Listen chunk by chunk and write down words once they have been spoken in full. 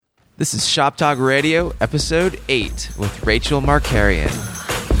This is Shop Talk Radio, Episode 8, with Rachael Markarian.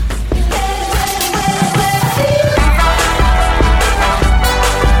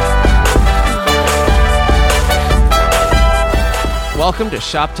 Welcome to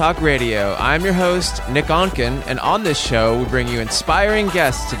Shop Talk Radio. I'm your host, Nick Onken, and on this show, we bring you inspiring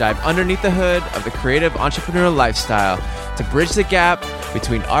guests to dive underneath the hood of the creative entrepreneurial lifestyle to bridge the gap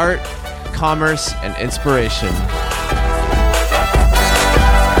between art, commerce, and inspiration.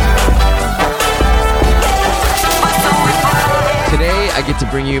 Today, I get to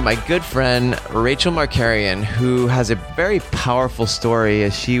bring you my good friend, Rachael Markarian, who has a very powerful story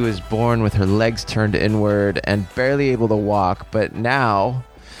as she was born with her legs turned inward and barely able to walk, but now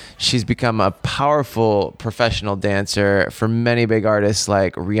she's become a powerful professional dancer for many big artists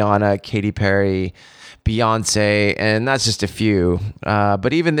like Rihana, Katy Perry, Beyonce, and that's just a few.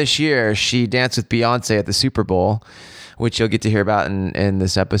 But even this year, she danced with Beyonce at the Super Bowl, which you'll get to hear about in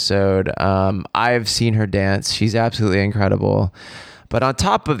this episode. I've seen her dance. She's absolutely incredible. But on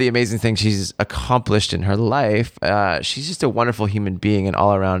top of the amazing things she's accomplished in her life, she's just a wonderful human being and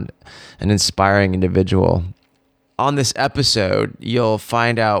all around an inspiring individual. On this episode, you'll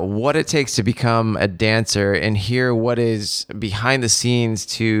find out what it takes to become a dancer and hear what is behind the scenes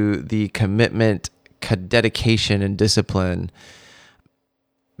to the commitment, dedication, and discipline.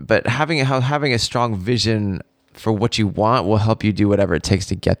 But having a strong vision for what you want will help you do whatever it takes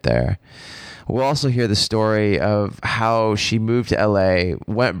to get there. We'll also hear the story of how she moved to LA,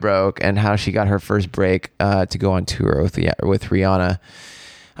 went broke, and how she got her first break to go on tour with Rihana.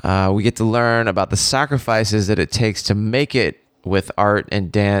 We get to learn about the sacrifices that it takes to make it with art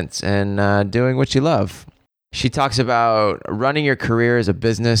and dance and doing what you love. She talks about running your career as a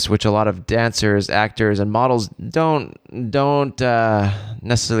business, which a lot of dancers, actors, and models don't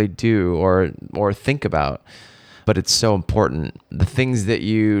necessarily do or think about. But it's so important. The things that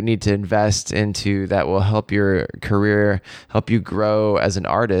you need to invest into that will help your career, help you grow as an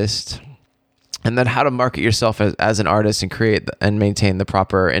artist, and then how to market yourself as an artist and create and maintain the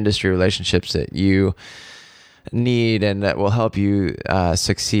proper industry relationships that you need and that will help you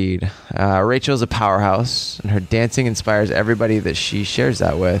succeed. Rachel's a powerhouse, and her dancing inspires everybody that she shares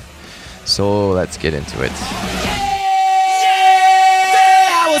that with. So let's get into it.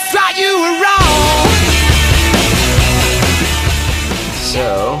 I was right, you were wrong.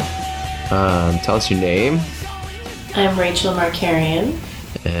 So, tell us your name. I'm Rachael Markarian.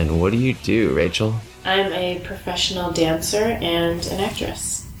 And what do you do, Rachael? I'm a professional dancer and an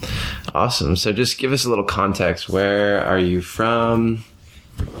actress. Awesome. So just give us a little context. Where are you from?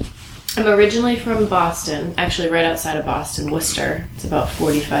 I'm originally from Boston, actually right outside of Boston, Worcester. It's about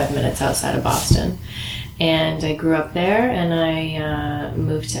 45 minutes outside of Boston. And I grew up there, and I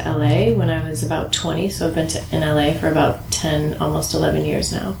moved to LA when I was about 20, so I've been in LA for about 10, almost 11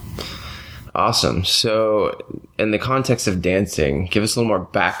 years now. Awesome. So in the context of dancing, give us a little more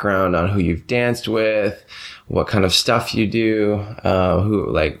background on who you've danced with, what kind of stuff you do,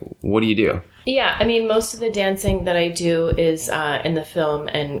 what do you do? Yeah, I mean, most of the dancing that I do is in the film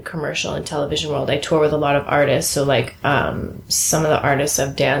and commercial and television world. I tour with a lot of artists. So, some of the artists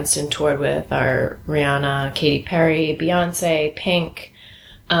I've danced and toured with are Rihana, Katy Perry, Beyonce, Pink,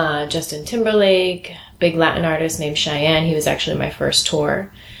 Justin Timberlake, big Latin artist named Cheyenne. He was actually my first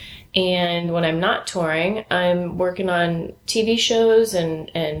tour. And when I'm not touring, I'm working on TV shows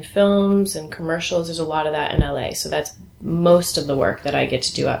and films and commercials. There's a lot of that in LA. So that's most of the work that I get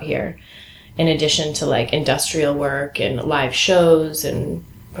to do out here, in addition to industrial work and live shows and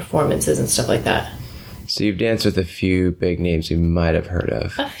performances and stuff like that. So you've danced with a few big names you might have heard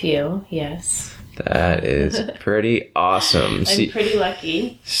of. A few, yes. That is pretty awesome. I'm pretty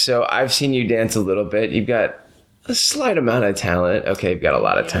lucky. So I've seen you dance a little bit. You've got a slight amount of talent. Okay, you've got a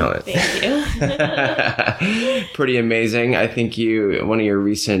lot of talent. Thank you. Pretty amazing. I think one of your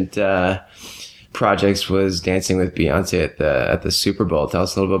recent projects was dancing with Beyonce at the Super Bowl. Tell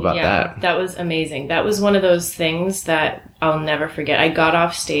us a little bit about that. That was amazing. That was one of those things that I'll never forget. I got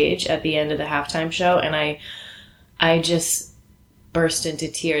off stage at the end of the halftime show, and I just burst into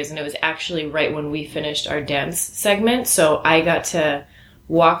tears, and it was actually right when we finished our dance segment. So I got to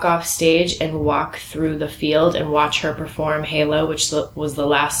walk off stage and walk through the field and watch her perform Halo, which was the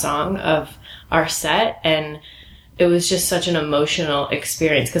last song of our set. And it was just such an emotional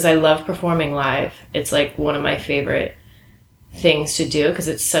experience because I love performing live. It's one of my favorite things to do because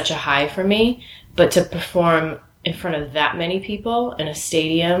it's such a high for me. But to perform in front of that many people in a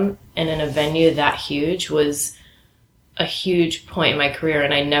stadium and in a venue that huge was a huge point in my career.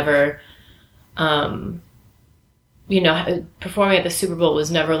 And I never, performing at the Super Bowl was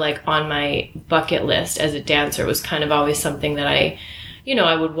never on my bucket list as a dancer. It was kind of always something that I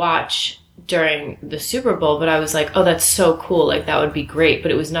I would watch during the Super Bowl, but I was like, oh, that's so cool. Like, that would be great.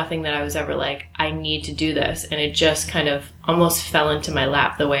 But it was nothing that I was ever like, I need to do this. And it just kind of almost fell into my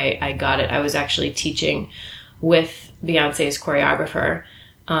lap the way I got it. I was actually teaching with Beyonce's choreographer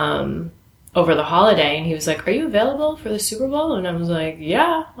over the holiday, and he was like, are you available for the Super Bowl? And I was like,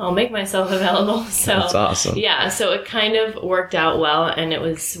 yeah, I'll make myself available. So that's awesome. Yeah, so it kind of worked out well, and it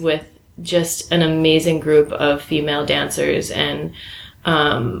was with just an amazing group of female dancers, and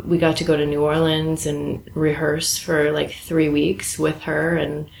we got to go to New Orleans and rehearse for like 3 weeks with her,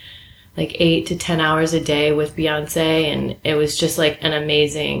 and like 8 to 10 hours a day with Beyonce, and it was just like an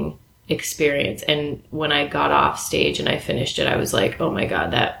amazing experience. And when I got off stage and I finished it, I was like, oh my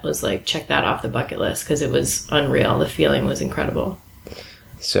God, that was like, check that off the bucket list, because it was unreal. The feeling was incredible.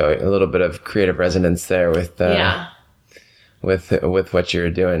 So a little bit of creative resonance there with with what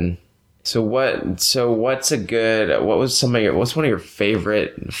you're doing. What's one of your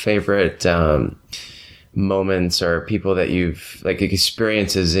favorite moments or people that you've like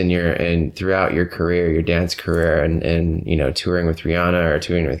experiences throughout your career, your dance career, and touring with Rihana or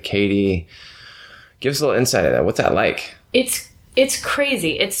touring with Katy? Give us a little insight of that. What's that like? It's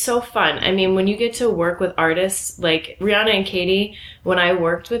crazy. It's so fun. I mean, when you get to work with artists like Rihana and Katy, when I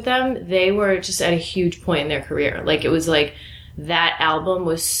worked with them, they were just at a huge point in their career. Like, it was like that album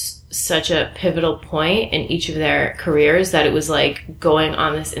was such a pivotal point in each of their careers that it was like going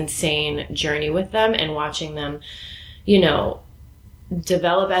on this insane journey with them and watching them,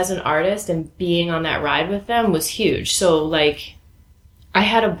 develop as an artist, and being on that ride with them was huge. So like, I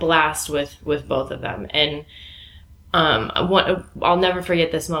had a blast with both of them. And I'll never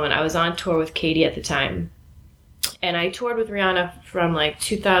forget this moment. I was on tour with Katy at the time, and I toured with Rihana from like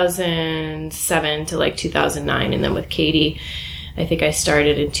 2007 to like 2009, and then with Katy, I think I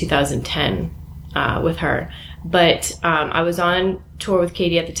started in 2010 with her. But I was on tour with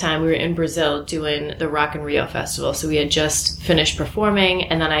Katy at the time. We were in Brazil doing the Rock in Rio festival. So we had just finished performing,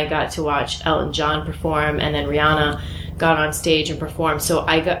 and then I got to watch Elton John perform, and then Rihana got on stage and performed. So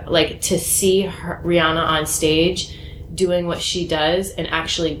I got like to see Rihana on stage doing what she does and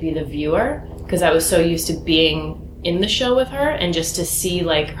actually be the viewer, because I was so used to being in the show with her, and just to see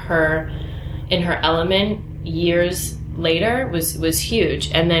like her in her element years later was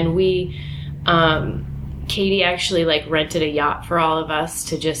huge. And then Katy actually like rented a yacht for all of us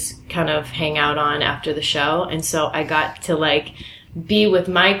to just kind of hang out on after the show. And so I got to like be with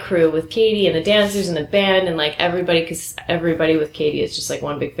my crew, with Katy and the dancers and the band and like everybody, because everybody with Katy is just like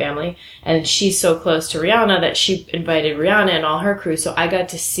one big family. And she's so close to Rihana that she invited Rihana and all her crew. So I got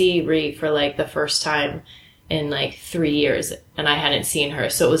to see Rih for like the first time in like 3 years, and I hadn't seen her.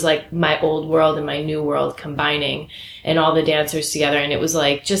 So it was like my old world and my new world combining, and all the dancers together. And it was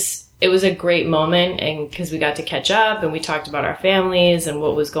like it was a great moment, and because we got to catch up and we talked about our families and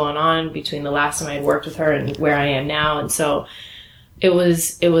what was going on between the last time I had worked with her and where I am now. And so it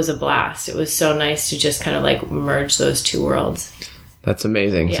was a blast. It was so nice to just kind of like merge those two worlds. That's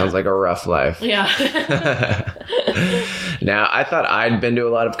amazing. Yeah. Sounds like a rough life. Yeah. Now, I thought I'd been to a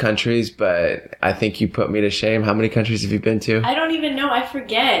lot of countries, but I think you put me to shame. How many countries have you been to? I don't even know. I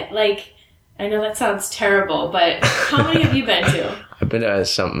forget. Like, I know that sounds terrible, but how many have you been to? I've been to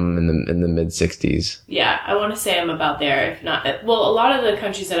something in the mid-60s. Yeah, I want to say I'm about there, if not. Well, a lot of the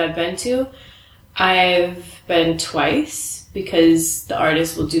countries that I've been to, I've been twice, because the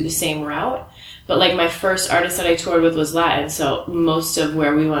artist will do the same route. But like my first artist that I toured with was Latin, so most of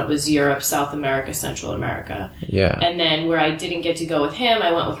where we went was Europe, South America, Central America. Yeah. And then where I didn't get to go with him,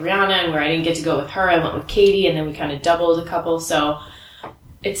 I went with Rihana, and where I didn't get to go with her, I went with Katy, and then we kind of doubled a couple. So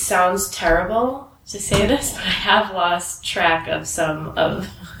it sounds terrible to say this, but I have lost track of some of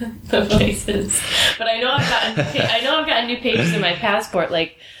the places. But I know I've gotten new pages in my passport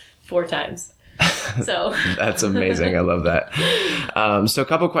like 4 times. So that's amazing. I love that. So a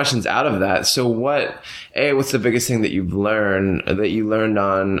couple questions out of that. So what's the biggest thing that you learned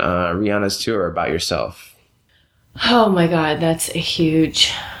on Rihana's tour about yourself? Oh my God, that's a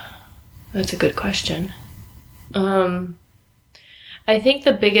good question. I think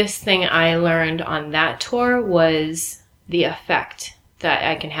the biggest thing I learned on that tour was the effect that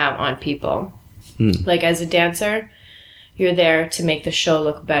I can have on people. Like, as a dancer, you're there to make the show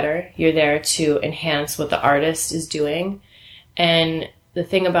look better. You're there to enhance what the artist is doing. And the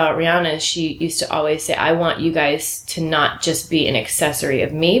thing about Rihana is she used to always say, I want you guys to not just be an accessory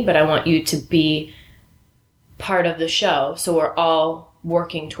of me, but I want you to be part of the show. So we're all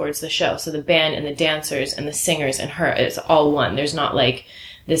working towards the show. So the band and the dancers and the singers and her, it's all one. There's not like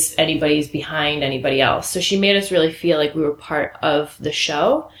this, anybody's behind anybody else. So she made us really feel like we were part of the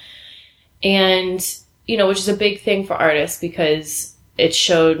show. And, which is a big thing for artists, because it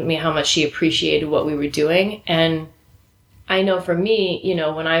showed me how much she appreciated what we were doing. And I know for me, you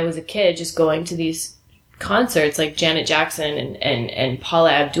know, when I was a kid, just going to these concerts like Janet Jackson and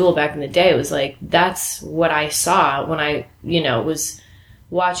Paula Abdul back in the day, it was like, that's what I saw when I, you know, was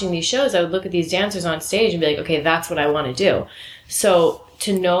watching these shows. I would look at these dancers on stage and be like, okay, that's what I want to do. So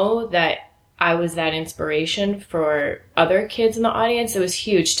to know that I was that inspiration for other kids in the audience, it was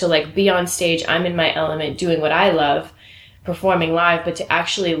huge to like be on stage. I'm in my element doing what I love, performing live, but to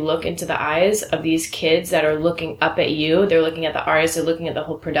actually look into the eyes of these kids that are looking up at you, they're looking at the artist, they're looking at the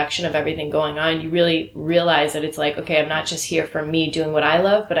whole production of everything going on. You really realize that it's like, okay, I'm not just here for me doing what I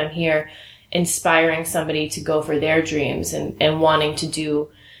love, but I'm here inspiring somebody to go for their dreams and wanting to do,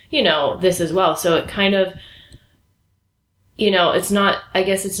 you know, this as well. So it kind of, you know, it's not, I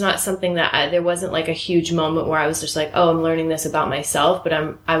guess it's not something that there wasn't like a huge moment where I was just like, oh, I'm learning this about myself, but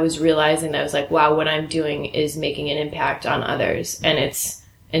I was realizing that I was like, wow, what I'm doing is making an impact on others and it's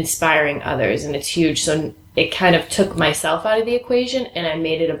inspiring others and it's huge. So it kind of took myself out of the equation and I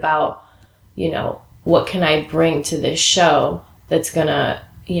made it about, you know, what can I bring to this show that's gonna,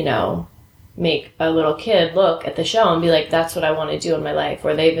 you know, make a little kid look at the show and be like, that's what I want to do in my life,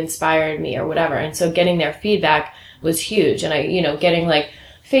 or they've inspired me or whatever. And so getting their feedback was huge. And I, you know, getting like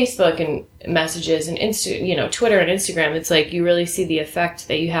Facebook and messages and you know, Twitter and Instagram, it's like you really see the effect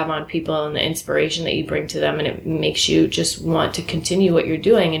that you have on people and the inspiration that you bring to them. And it makes you just want to continue what you're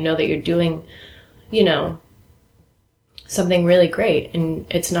doing and know that you're doing, you know, something really great. And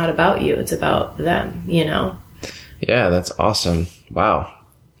it's not about you, it's about them, you know? Yeah, that's awesome. Wow.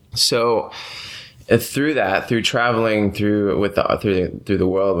 So through traveling through the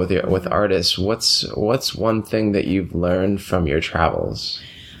world with artists, what's one thing that you've learned from your travels?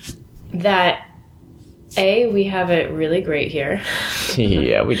 That we have it really great here.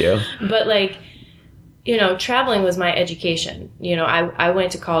 Yeah, we do. But like, you know, traveling was my education. You know, I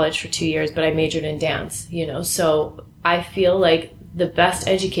went to college for 2 years, but I majored in dance, you know, so I feel like the best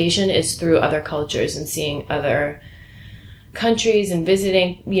education is through other cultures and seeing other countries and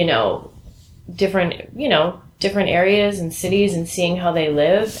visiting, you know, different areas and cities and seeing how they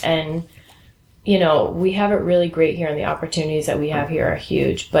live. And, you know, we have it really great here and the opportunities that we have here are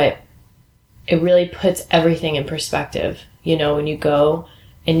huge, but it really puts everything in perspective. You know, when you go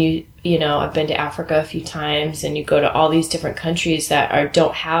and you know, I've been to Africa a few times and you go to all these different countries that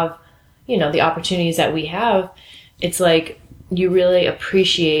don't have, you know, the opportunities that we have. It's like you really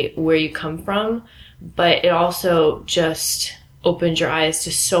appreciate where you come from, but it also just opens your eyes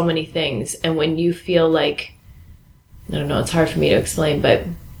to so many things. And when you feel like, I don't know, it's hard for me to explain, but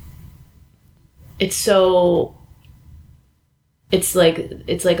it's like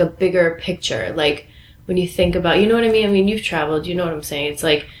a bigger picture. Like when you think about, you know what I mean? I mean, you've traveled, you know what I'm saying? It's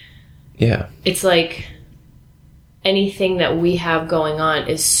like, yeah, it's like anything that we have going on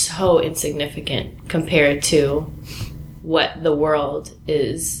is so insignificant compared to what the world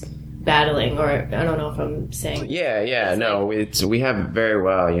is battling, or I don't know if I'm saying. Yeah. No, we have it very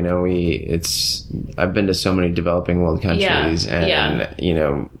well. You know, I've been to so many developing world countries, and you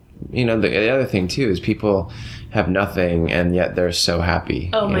know, the other thing too is people have nothing, and yet they're so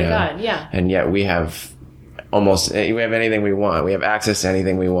happy. Oh my God, yeah. And yet we have anything we want. We have access to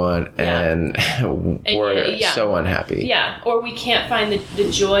anything we want, and we're so unhappy. Yeah, or we can't find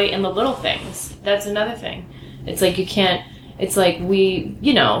the joy in the little things. That's another thing. It's like you can't. It's like we,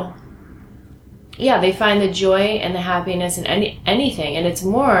 you know. Yeah, they find the joy and the happiness in anything. And it's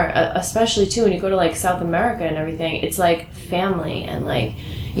more, especially too, when you go to like South America and everything, it's like family and like,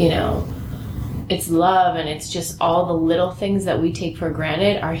 you know, it's love, and it's just all the little things that we take for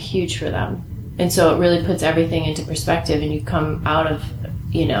granted are huge for them. And so it really puts everything into perspective, and you come out of,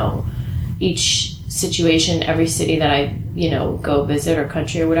 you know, each situation, every city that I, you know, go visit or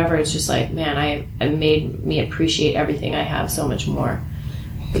country or whatever, it's just like, man, it made me appreciate everything I have so much more,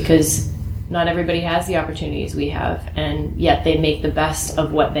 because not everybody has the opportunities we have, and yet they make the best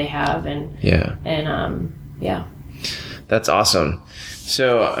of what they have. And yeah. That's awesome.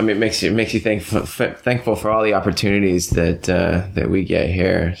 So, I mean, it makes you thankful for all the opportunities that we get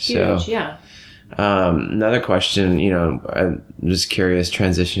here. Huge, so, yeah. Another question, you know, I'm just curious,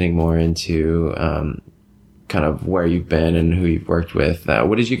 transitioning more into kind of where you've been and who you've worked with.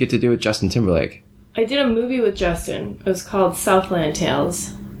 What did you get to do with Justin Timberlake? I did a movie with Justin. It was called Southland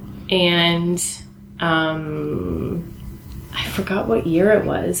Tales. And I forgot what year it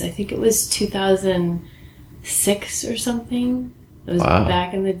was. I think it was 2006 or something. It was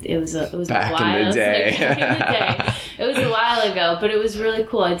back in the day. It was a while. Back in the day. It was a while ago, but it was really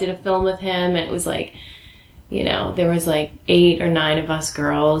cool. I did a film with him, and it was like, there was like 8 or 9 of us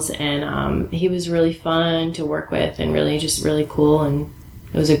girls, and he was really fun to work with and really just really cool, and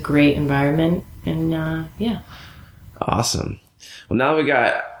it was a great environment, and yeah. Awesome. Well, now we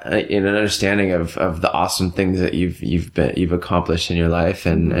got an understanding of the awesome things that you've accomplished in your life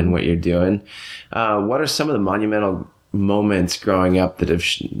and what you're doing. What are some of the monumental moments growing up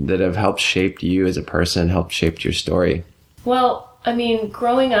that have helped shape you as a person, helped shape your story? Well, I mean,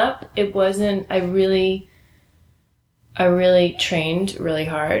 growing up, it wasn't. I really trained really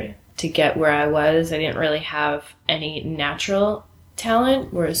hard to get where I was. I didn't really have any natural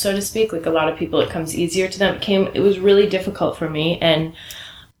talent, where, so to speak, like a lot of people, it comes easier to them. It was really difficult for me, and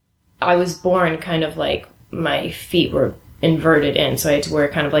I was born kind of like my feet were inverted in, so I had to wear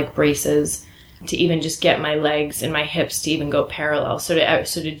kind of like braces to even just get my legs and my hips to even go parallel. So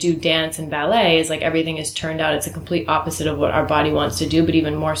to do dance and ballet is like everything is turned out. It's a complete opposite of what our body wants to do, but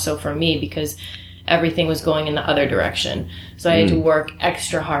even more so for me because everything was going in the other direction. So I had to work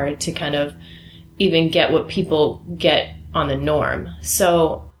extra hard to kind of even get what people get on the norm.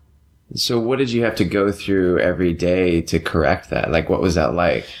 So what did you have to go through every day to correct that? Like, what was that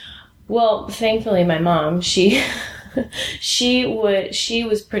like? Well, thankfully my mom, she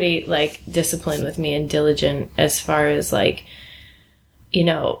was pretty like disciplined with me and diligent as far as like,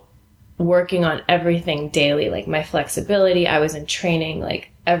 working on everything daily, like my flexibility. I was in training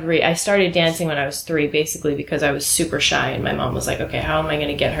I started dancing when I was 3, basically because I was super shy, and my mom was like, okay, how am I going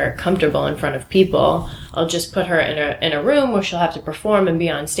to get her comfortable in front of people? I'll just put her in a room where she'll have to perform and be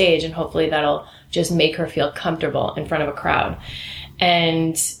on stage, and hopefully that'll just make her feel comfortable in front of a crowd.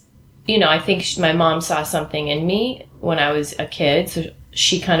 And I think my mom saw something in me when I was a kid, so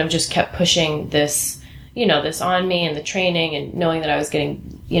she kind of just kept pushing this on me, and the training, and knowing that I was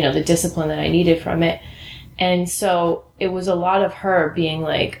getting the discipline that I needed from it. And so it was a lot of her being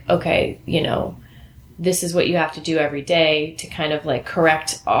like, okay, this is what you have to do every day to kind of like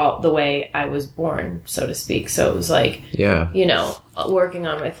correct all the way I was born, so to speak. So it was like, working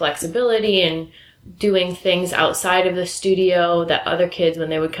on my flexibility and doing things outside of the studio that other kids, when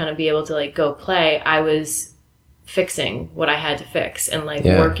they would kind of be able to like go play, I was fixing what I had to fix and like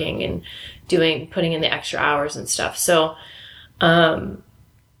working and putting in the extra hours and stuff. So,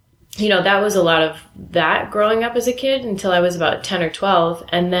 that was a lot of that growing up as a kid until I was about 10 or 12.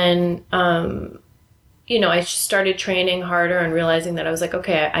 And then, I started training harder and realizing that I was like,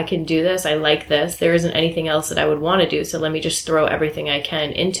 okay, I can do this. I like this. There isn't anything else that I would want to do. So let me just throw everything I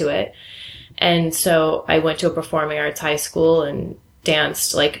can into it. And so I went to a performing arts high school and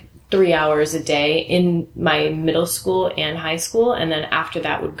danced like 3 hours a day in my middle school and high school. And then after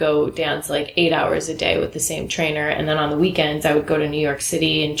that would go dance like 8 hours a day with the same trainer. And then on the weekends, I would go to New York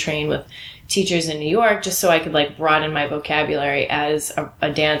City and train with teachers in New York just so I could like broaden my vocabulary as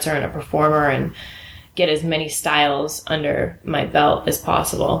a dancer and a performer and get as many styles under my belt as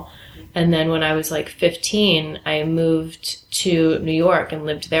possible. And then when I was like 15, I moved to New York and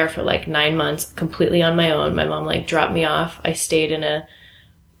lived there for like 9 months completely on my own. My mom like dropped me off. I stayed in a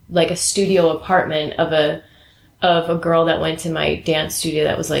studio apartment of a girl that went to my dance studio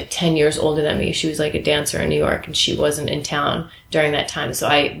that was like 10 years older than me. She was like a dancer in New York, and she wasn't in town during that time. So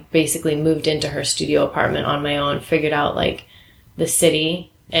I basically moved into her studio apartment on my own, figured out like the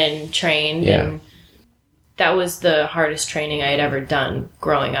city and trained. Yeah. And that was the hardest training I had ever done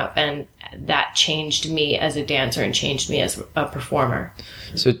growing up. And that changed me as a dancer and changed me as a performer.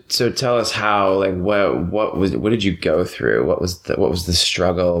 So tell us how, like, what did you go through? What was the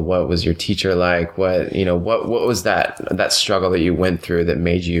struggle? What was your teacher like? What was that struggle that you went through that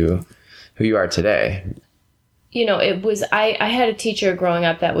made you who you are today? It was, I had a teacher growing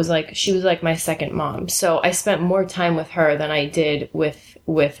up that was like, she was like my second mom. So I spent more time with her than I did with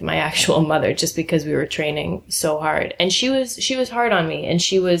my actual mother, just because we were training so hard. And she was hard on me, and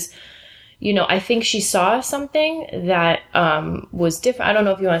she was, I think she saw something that was different. I don't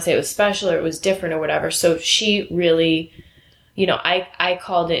know if you want to say it was special or it was different or whatever. So she really, I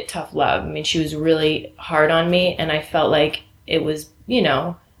called it tough love. I mean, she was really hard on me, and I felt like it was,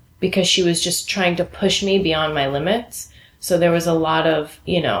 because she was just trying to push me beyond my limits. So there was a lot of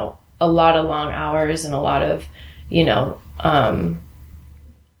long hours and a lot of,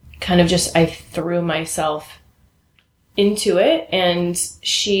 kind of just, I threw myself into it, and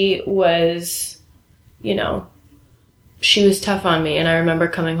she was tough on me. And I remember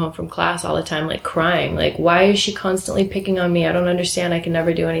coming home from class all the time, like crying, like, why is she constantly picking on me? I don't understand. I can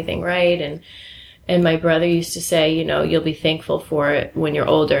never do anything right. And my brother used to say, you'll be thankful for it when you're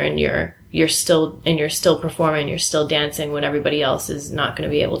older and you're still performing, you're still dancing when everybody else is not going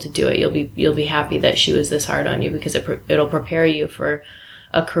to be able to do it. You'll be happy that she was this hard on you, because it'll prepare you for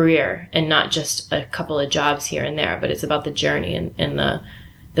a career and not just a couple of jobs here and there, but it's about the journey and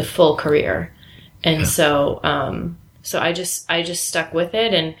the full career. And so I just stuck with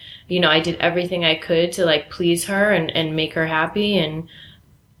it, and, you know, I did everything I could to like please her and make her happy.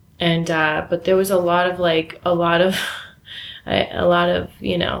 But there was a lot of,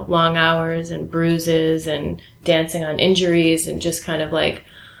 you know, long hours and bruises and dancing on injuries and just kind of like,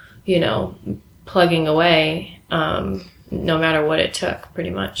 you know, plugging away, no matter what it took, pretty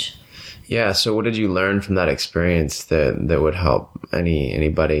much. Yeah. So what did you learn from that experience that would help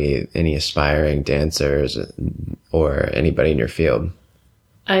anybody, any aspiring dancers or anybody in your field?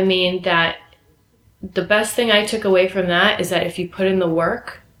 I mean, that the best thing I took away from that is that if you put in the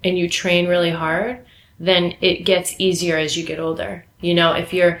work and you train really hard, then it gets easier as you get older. You know,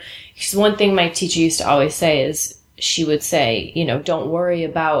 because one thing my teacher used to always say is, she would say, you know, don't worry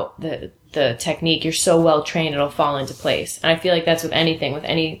about the technique. You're so well trained, it'll fall into place. And I feel like that's with anything, with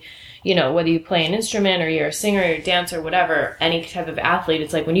any, you know, whether you play an instrument or you're a singer or you're a dancer, whatever, any type of athlete,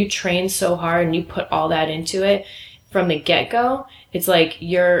 it's like when you train so hard and you put all that into it from the get-go, it's like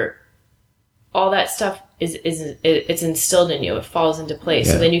all that stuff it's instilled in you. It falls into place.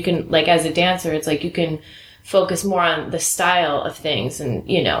 Yeah. So then you can, like, as a dancer, it's like you can focus more on the style of things and,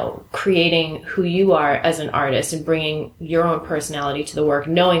 you know, creating who you are as an artist and bringing your own personality to the work,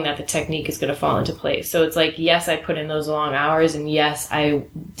 knowing that the technique is going to fall into place. So it's like, yes, I put in those long hours, and yes, I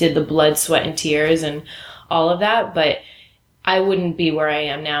did the blood, sweat, and tears and all of that, but I wouldn't be where I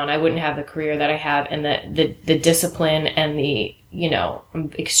am now, and I wouldn't have the career that I have, and the discipline and the, you know,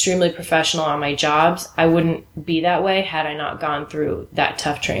 I'm extremely professional on my jobs. I wouldn't be that way had I not gone through that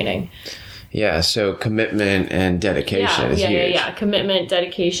tough training. Yeah, so commitment and dedication is huge. Yeah. Commitment,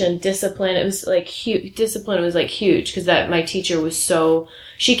 dedication, discipline. It was like huge. Discipline was like huge because my teacher was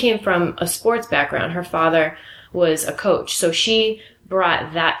she came from a sports background. Her father was a coach. So she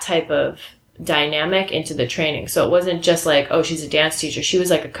brought that type of dynamic into the training. So it wasn't just like, oh, she's a dance teacher. She was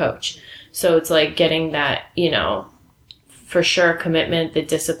like a coach. So it's like getting that, you know, for sure, commitment, the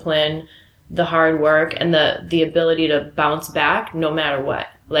discipline, the hard work, and the ability to bounce back no matter what.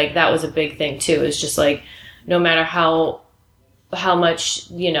 Like, that was a big thing too. It's just like, no matter how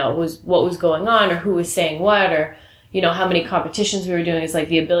much, you know, what was going on or who was saying what, or, you know, how many competitions we were doing, it's like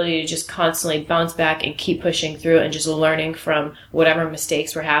the ability to just constantly bounce back and keep pushing through and just learning from whatever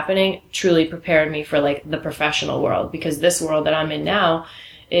mistakes were happening truly prepared me for like the professional world. Because this world that I'm in now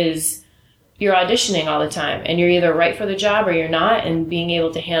is, you're auditioning all the time and you're either right for the job or you're not, and being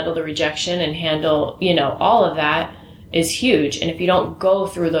able to handle the rejection and handle, you know, all of that is huge. And if you don't go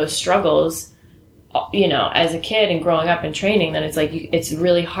through those struggles, you know, as a kid and growing up and training, then it's like it's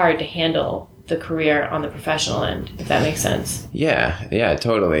really hard to handle the career on the professional end, if that makes sense. Yeah,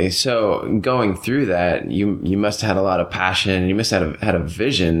 totally. So going through that, you must have had a lot of passion. You must have had a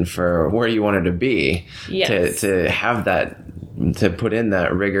vision for where you wanted to be. Yes. To have that, to put in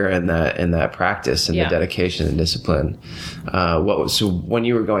that rigor and that practice and the dedication and discipline. So when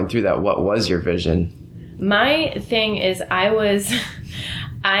you were going through that, what was your vision? My thing is, I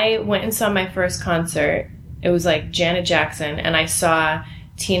went and saw my first concert. It was like Janet Jackson, and I saw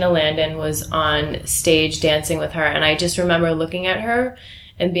Tina Landon was on stage dancing with her, and I just remember looking at her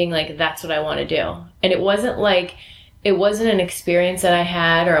and being like, that's what I want to do. And it wasn't an experience that I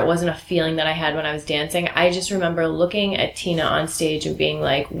had, or it wasn't a feeling that I had when I was dancing. I just remember looking at Tina on stage and being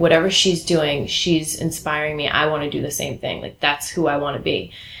like, whatever she's doing, she's inspiring me. I want to do the same thing. Like, that's who I want to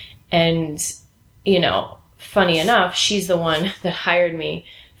be. And, you know, funny enough, she's the one that hired me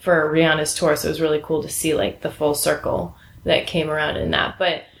for Rihanna's tour. So it was really cool to see like the full circle that came around in that.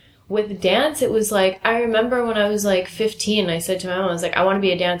 But with dance, it was like, I remember when I was like 15, I said to my mom, I was like, I want to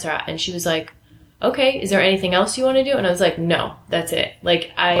be a dancer. And she was like, okay, is there anything else you want to do? And I was like, no, that's it.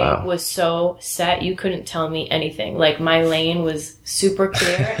 Like, I was so set, you couldn't tell me anything. Like, my lane was super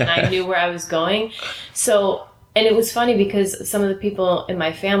clear and I knew where I was going. So, and it was funny because some of the people in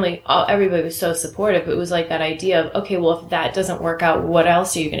my family, everybody was so supportive. It was like that idea of, okay, well, if that doesn't work out, what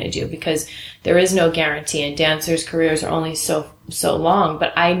else are you going to do? Because there is no guarantee, and dancers' careers are only so long.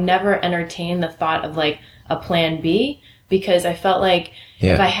 But I never entertained the thought of like a plan B, because I felt like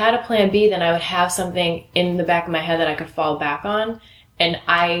if I had a plan B, then I would have something in the back of my head that I could fall back on. And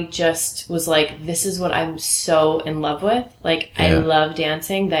I just was like, this is what I'm so in love with. Like, I love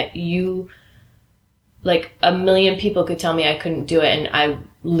dancing, that like, a million people could tell me I couldn't do it, and I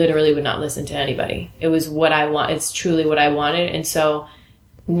literally would not listen to anybody. It was what I want. It's truly what I wanted. And so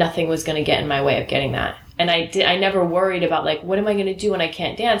nothing was going to get in my way of getting that. And I never worried about like, what am I going to do when I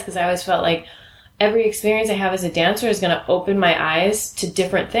can't dance? Because I always felt like every experience I have as a dancer is going to open my eyes to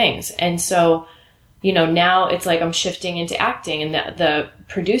different things. And so now it's like I'm shifting into acting, and the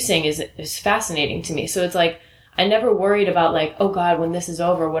producing is fascinating to me. So it's like, I never worried about like, oh God, when this is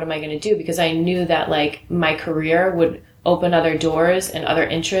over, what am I going to do? Because I knew that like my career would open other doors and other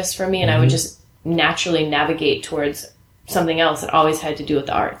interests for me, and I would just naturally navigate towards something else that always had to do with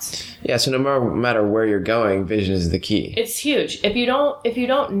the arts. Yeah, so no matter where you're going, vision is the key. It's huge. If you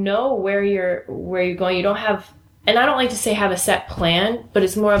don't know where you're going, you don't have, and I don't like to say have a set plan, but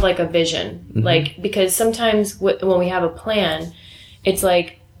it's more of like a vision. Like, because sometimes when we have a plan, it's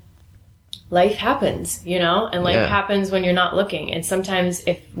like life happens, and life happens when you're not looking. And sometimes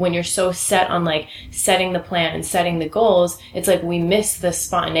when you're so set on like setting the plan and setting the goals, it's like we miss the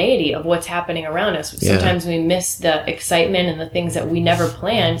spontaneity of what's happening around us. Sometimes we miss the excitement and the things that we never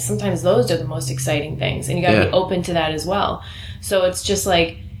planned. Sometimes those are the most exciting things, and you got to be open to that as well. So it's just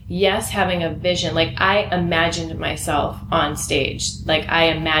like, yes, having a vision. Like, I imagined myself on stage. Like, I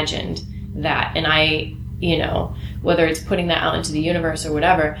imagined that, and I whether it's putting that out into the universe or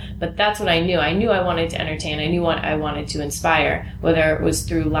whatever, but that's what I knew. I knew I wanted to entertain. I knew what I wanted to inspire, whether it was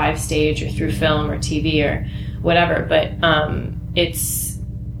through live stage or through film or TV or whatever. But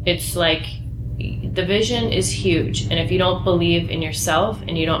it's like the vision is huge. And if you don't believe in yourself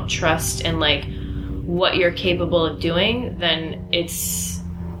and you don't trust in like what you're capable of doing, then it's,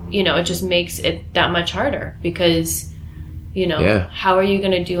 it just makes it that much harder because, how are you going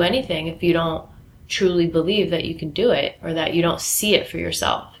to do anything if you don't truly believe that you can do it, or that you don't see it for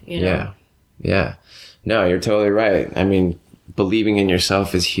yourself, Yeah. No, you're totally right. I mean, believing in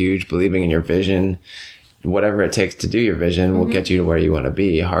yourself is huge. Believing in your vision, whatever it takes to do your vision will get you to where you want to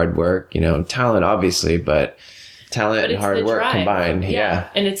be. Hard work, talent, obviously, but talent and hard work combined. Yeah.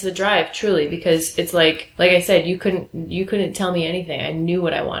 And it's the drive, truly, because it's like I said, you couldn't tell me anything. I knew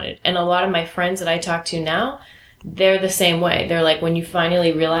what I wanted. And a lot of my friends that I talk to now, they're the same way. They're like, when you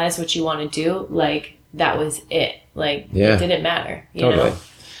finally realize what you want to do, like, that was it. Like, it didn't matter. Totally.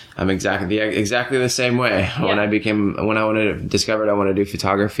 I'm exactly the same way. Yeah. When I discovered I wanted to do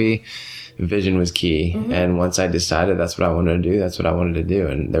photography, vision was key. And once I decided that's what I wanted to do, that's what I wanted to do.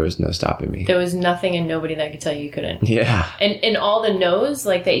 And there was no stopping me. There was nothing and nobody that could tell you couldn't. Yeah. And all the no's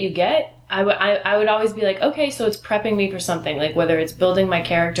like that you get, I would always be like, okay, so it's prepping me for something, like whether it's building my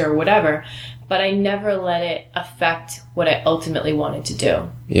character or whatever. But I never let it affect what I ultimately wanted to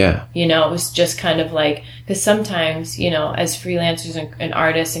do. Yeah. It was just kind of like, because sometimes, as freelancers and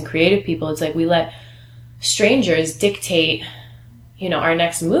artists and creative people, it's like we let strangers dictate, our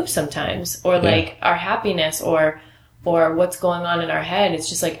next move sometimes, or like our happiness or what's going on in our head. It's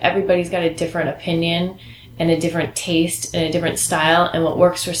just like everybody's got a different opinion and a different taste and a different style, and what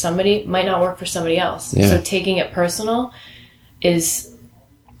works for somebody might not work for somebody else. Yeah. So taking it personal is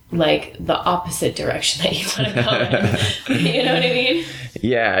like the opposite direction that you want to go in. You know what I mean?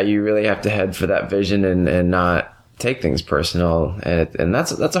 Yeah, you really have to head for that vision and not take things personal. And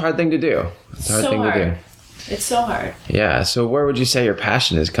that's a hard thing to do. It's a hard thing to do. It's so hard. Yeah. So where would you say your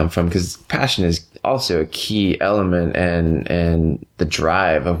passion has come from? Because passion is also a key element and the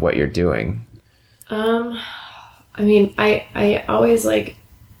drive of what you're doing. I mean, I always like,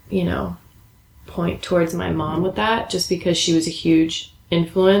 point towards my mom with that, just because she was a huge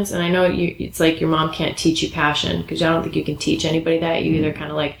influence. And I know it's like your mom can't teach you passion, because I don't think you can teach anybody that. You either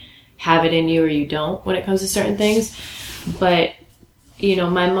kind of like have it in you or you don't when it comes to certain things. But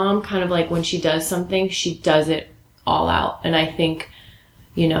my mom kind of like, when she does something, she does it all out. And I think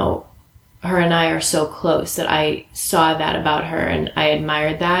her and I are so close that I saw that about her and I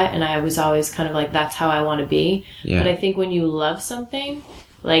admired that, and I was always kind of like, that's how I want to be. But I think when you love something,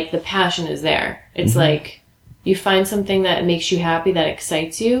 like, the passion is there. It's like you find something that makes you happy, that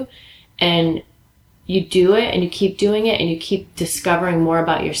excites you, and you do it and you keep doing it and you keep discovering more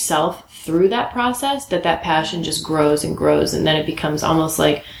about yourself through that process, that passion just grows and grows. And then it becomes almost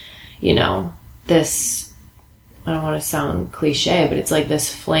like, this, I don't want to sound cliche, but it's like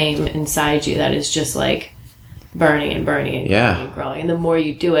this flame inside you that is just like burning and burning and growing and growing. And the more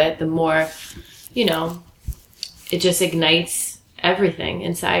you do it, the more, it just ignites everything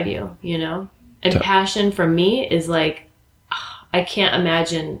inside you, And passion for me is like, I can't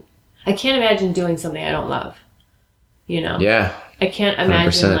imagine doing something I don't love, Yeah. I can't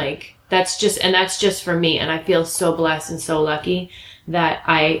imagine 100%. Like, that's just for me. And I feel so blessed and so lucky that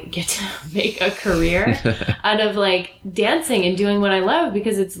I get to make a career out of like dancing and doing what I love,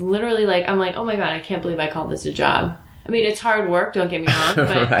 because it's literally like, I'm like, oh my God, I can't believe I called this a job. I mean, it's hard work, don't get me wrong,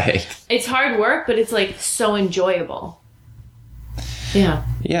 but It's hard work, but it's like so enjoyable. Yeah.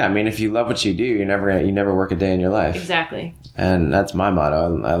 Yeah. I mean, if you love what you do, you never work a day in your life. Exactly. And that's my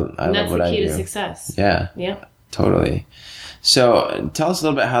motto. I love what I do. That's the key to success. Yeah. Yep. Totally. So tell us a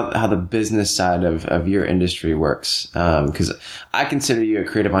little bit how the business side of your industry works. Because I consider you a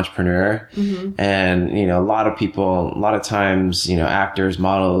creative entrepreneur, and a lot of times, actors,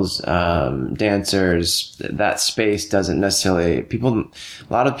 models, dancers, that space doesn't necessarily a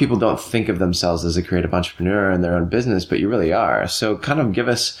lot of people don't think of themselves as a creative entrepreneur in their own business, but you really are. So kind of give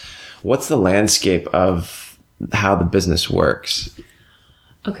us, what's the landscape of how the business works?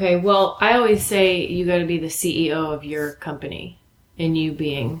 Okay, well, I always say you got to be the CEO of your company, and you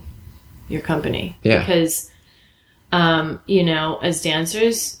being your company. Yeah. Because, as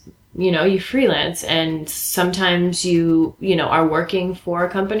dancers, you freelance, and sometimes you are working for a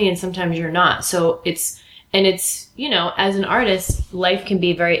company, and sometimes you're not. So it's, as an artist, life can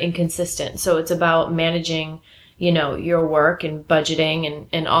be very inconsistent. So it's about managing, your work and budgeting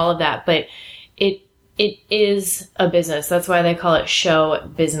and all of that. But it is a business. That's why they call it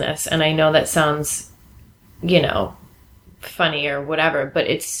show business. And I know that sounds, funny or whatever, but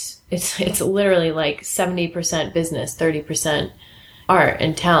it's literally like 70% business, 30% art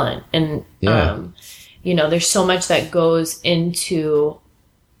and talent. And, there's so much that goes into,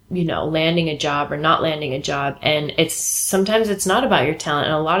 landing a job or not landing a job. And sometimes it's not about your talent.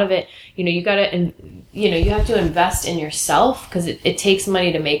 And a lot of it, you gotta, you have to invest in yourself, because it takes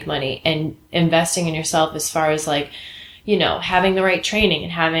money to make money, and investing in yourself as far as like, having the right training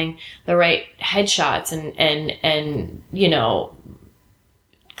and having the right headshots and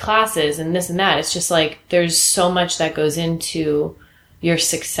classes and this and that. It's just like, there's so much that goes into your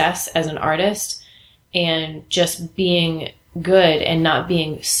success as an artist, and just being good and not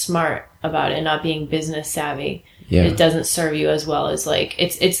being smart about it, not being business savvy. Yeah. It doesn't serve you as well as like,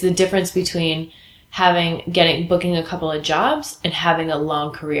 it's the difference between booking a couple of jobs and having a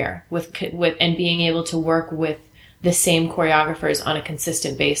long career with and being able to work with the same choreographers on a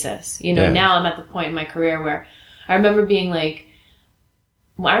consistent basis. Now I'm at the point in my career where I remember being like,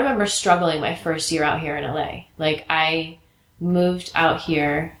 I remember struggling my first year out here in LA. Like, I moved out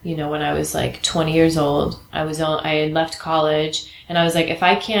here, when I was like 20 years old. I had left college, and I was like, if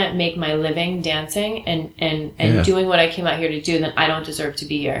I can't make my living dancing and doing what I came out here to do, then I don't deserve to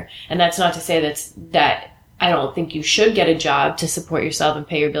be here. And that's not to say that I don't think you should get a job to support yourself and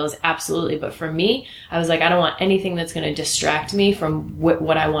pay your bills. Absolutely. But for me, I was like, I don't want anything that's going to distract me from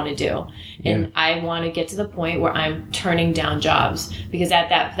what I want to do. And I want to get to the point where I'm turning down jobs, because at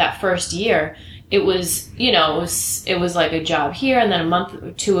that first year, it was, it was like a job here, and then a month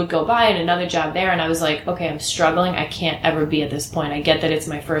or two would go by and another job there. And I was like, okay, I'm struggling. I can't ever be at this point. I get that it's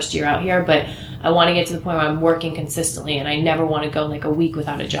my first year out here, but I want to get to the point where I'm working consistently, and I never want to go like a week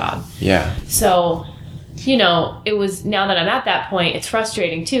without a job. Yeah. So, it was, now that I'm at that point, it's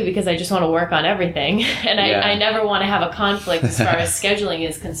frustrating too, because I just want to work on everything. And I never want to have a conflict as far as scheduling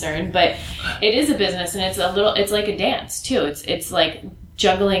is concerned, but it is a business, and it's like a dance too. It's like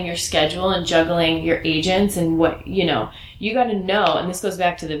juggling your schedule and juggling your agents, and what, you got to know, and this goes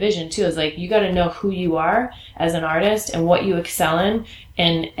back to the vision too, is like, you got to know who you are as an artist and what you excel in,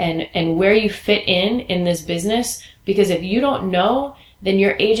 and where you fit in this business, because if you don't know, then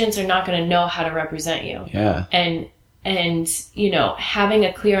your agents are not going to know how to represent you. Yeah. And having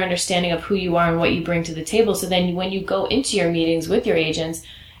a clear understanding of who you are and what you bring to the table. So then when you go into your meetings with your agents,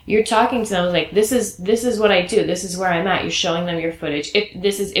 you're talking to them like, this is what I do. This is where I'm at. You're showing them your footage.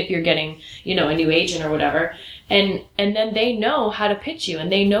 If you're getting, a new agent or whatever. And then they know how to pitch you,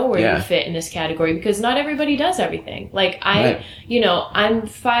 and they know where you fit in this category, because not everybody does everything. Like I'm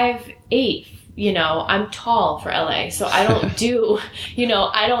 5'8", I'm tall for LA, so I don't do,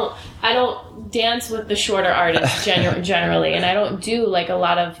 I don't dance with the shorter artists generally, and I don't do like a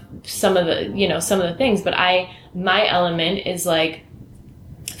lot of some of the things, but my element is like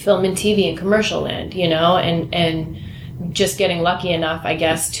film and TV and commercial land, and just getting lucky enough, I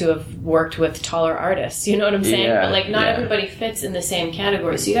guess, to have worked with taller artists, you know what I'm saying? Yeah, but like, not everybody fits in the same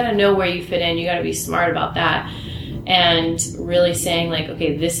category, so you got to know where you fit in. You got to be smart about that, and really saying like,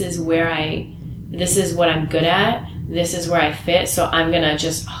 okay, this is what I'm good at, this is where I fit, so I'm gonna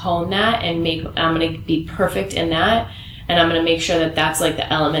just hone that, and I'm gonna be perfect in that, and I'm gonna make sure that that's like the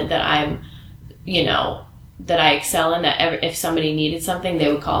element that I'm, that I excel in, that if somebody needed something,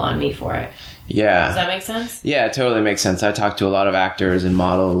 they would call on me for it. Yeah. Does that make sense? Yeah, it totally makes sense. I talk to a lot of actors and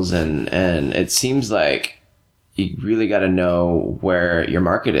models, and it seems like you really got to know where your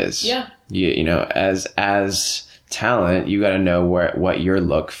market is. Yeah. As talent, you got to know what your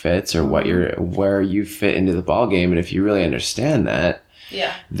look fits, or where you fit into the ball game. And if you really understand that,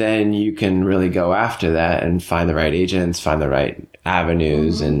 then you can really go after that and find the right agents, find the right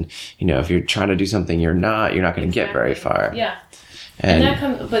avenues. And, if you're trying to do something you're not going to get very far. Yeah. And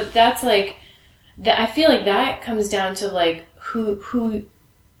that but that's like, I feel like that comes down to like who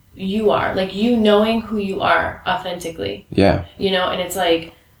you are, like you knowing who you are authentically. Yeah. You know, and it's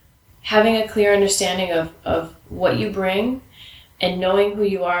like having a clear understanding of what you bring and knowing who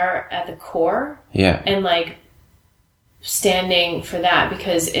you are at the core. Yeah. And like standing for that,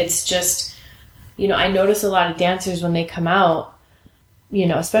 because it's just, you know, I notice a lot of dancers when they come out, you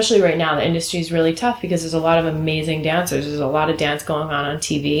know, especially right now, the industry is really tough because there's a lot of amazing dancers. There's a lot of dance going on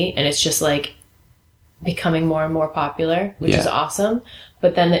TV, and it's just like becoming more and more popular, which is awesome.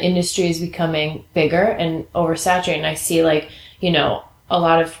 But then the industry is becoming bigger and oversaturated. And I see like, you know, a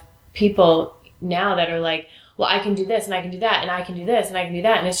lot of people now that are like, well, I can do this and I can do that and I can do this and I can do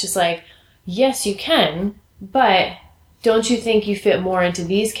that. And it's just like, yes, you can, but don't you think you fit more into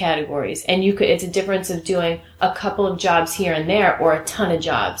these categories? And you could, it's a difference of doing a couple of jobs here and there or a ton of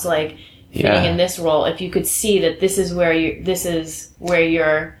jobs, like fitting in this role. If you could see that this is where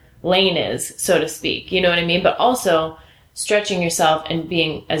your lane is, so to speak, you know what I mean? But also stretching yourself and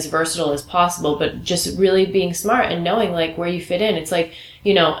being as versatile as possible, but just really being smart and knowing like where you fit in. It's like,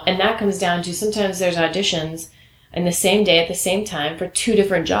 you know, and that comes down to sometimes there's auditions in the same day at the same time for 2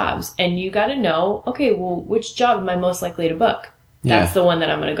 different jobs. And you got to know, okay, well, which job am I most likely to book? That's the one that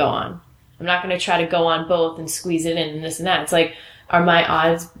I'm going to go on. I'm not going to try to go on both and squeeze it in and this and that. It's like, are my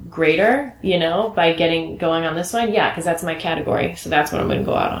odds greater, you know, by going on this one? Yeah, because that's my category. So that's what I'm going to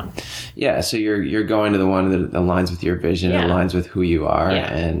go out on. Yeah, so you're going to the one that aligns with your vision, aligns with who you are,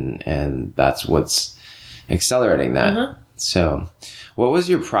 and that's what's accelerating that. So what was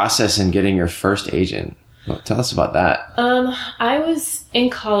your process in getting your first agent? Well, tell us about that. I was in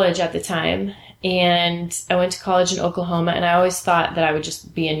college at the time, and I went to college in Oklahoma, and I always thought that I would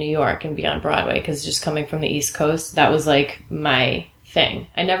just be in New York and be on Broadway, because just coming from the East Coast, that was like my thing.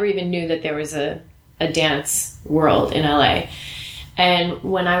 I never even knew that there was a dance world in LA. And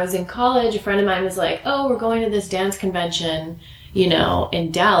when I was in college, a friend of mine was like, oh, we're going to this dance convention, you know,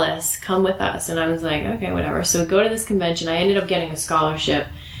 in Dallas, come with us. And I was like, okay, whatever. So we go to this convention. I ended up getting a scholarship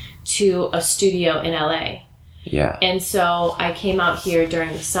to a studio in LA. Yeah. And so I came out here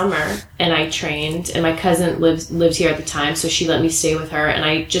during the summer and I trained, and my cousin lived here at the time, so she let me stay with her, and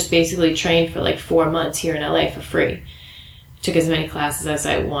I just basically trained for like 4 months here in LA for free. Took as many classes as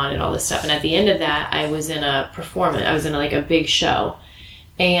I wanted, all this stuff. And at the end of that, I was in a performance. I was in like a big show.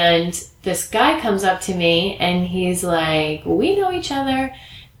 And this guy comes up to me and he's like, well, we know each other.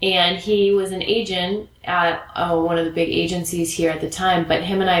 And he was an agent at one of the big agencies here at the time. But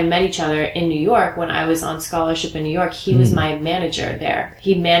him and I met each other in New York when I was on scholarship in New York. He was my manager there.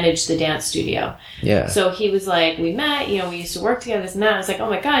 He managed the dance studio. Yeah. So he was like, we met, you know, we used to work together, this and that. I was like, oh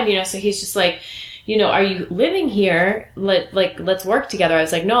my God, you know, so he's just like, you know, are you living here? Let's work together. I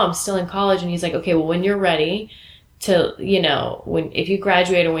was like, no, I'm still in college. And he's like, okay, well, when you're ready to, you know, if you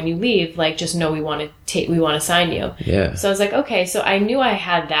graduate or when you leave, like, just know we want to sign you. Yeah. So I was like, okay. So I knew I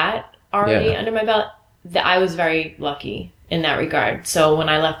had that already under my belt. That I was very lucky in that regard. So when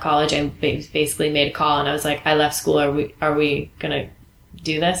I left college, I basically made a call and I was like, I left school. Are we going to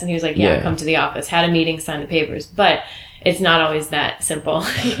do this? And he was like, yeah, come to the office. Had a meeting, signed the papers. But it's not always that simple.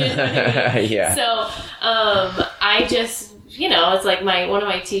 You know what I mean? Yeah. So I just, you know, it's like one of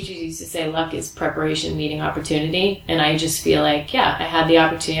my teachers used to say, luck is preparation meeting opportunity. And I just feel like, yeah, I had the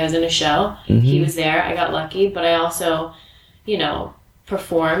opportunity. I was in a show. He was there. I got lucky. But I also, you know,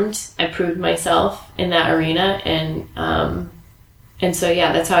 performed. I proved myself in that arena. And so,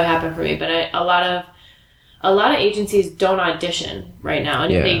 yeah, that's how it happened for me. But a lot of agencies don't audition right now.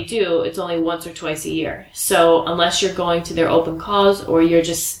 And if they do, it's only once or twice a year. So unless you're going to their open calls or you're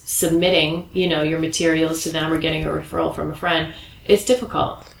just submitting, you know, your materials to them or getting a referral from a friend, it's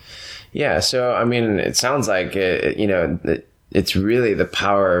difficult. Yeah. So, I mean, it sounds like, you know, it's really the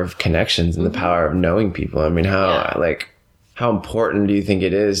power of connections and the power of knowing people. I mean, how important do you think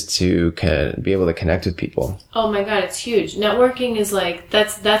it is to be able to connect with people? Oh my God, it's huge. Networking is like,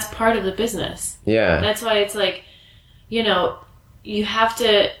 that's part of the business. Yeah. That's why it's like, you know, you have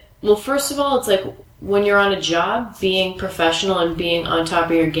to, well, first of all, it's like when you're on a job, being professional and being on top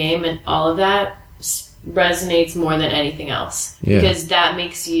of your game and all of that resonates more than anything else. Yeah. Because that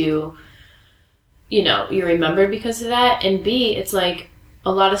makes you, you know, you're remembered because of that. And B, it's like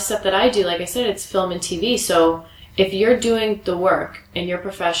a lot of stuff that I do, like I said, it's film and TV. So if you're doing the work and you're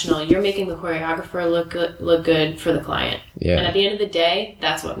professional, you're making the choreographer look good for the client. Yeah. And at the end of the day,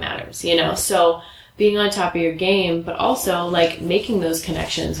 that's what matters, you know? So being on top of your game, but also like making those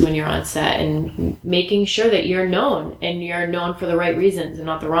connections when you're on set and making sure that you're known and you're known for the right reasons and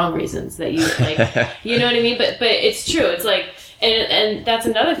not the wrong reasons that you like, you know what I mean? But it's true. It's like, and that's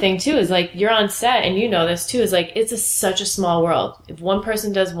another thing too, is like you're on set and you know this too, is like, it's such a small world. If one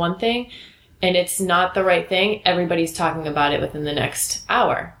person does one thing, and it's not the right thing, everybody's talking about it within the next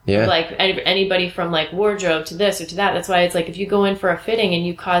hour. Yeah. Like anybody from like wardrobe to this or to that. That's why it's like if you go in for a fitting and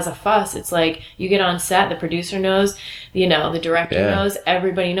you cause a fuss, it's like you get on set, the producer knows, you know, the director knows,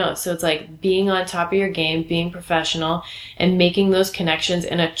 everybody knows. So it's like being on top of your game, being professional, and making those connections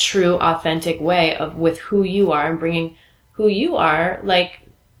in a true, authentic way with who you are, and bringing who you are like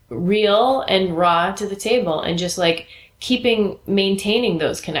real and raw to the table, and just like maintaining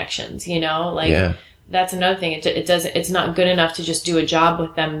those connections, you know, like that's another thing. It's not good enough to just do a job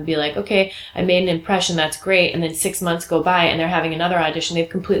with them and be like, okay, I made an impression, that's great. And then 6 months go by and they're having another audition. They've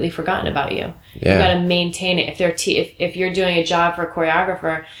completely forgotten about you. You got to maintain it. If you're doing a job for a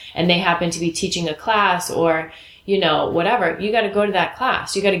choreographer and they happen to be teaching a class or, you know, whatever, you got to go to that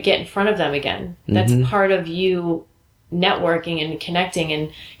class. You got to get in front of them again. That's part of you networking and connecting.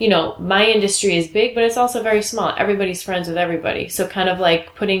 And, you know, my industry is big, but it's also very small. Everybody's friends with everybody. So kind of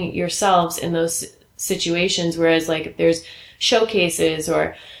like putting yourselves in those situations, whereas like if there's showcases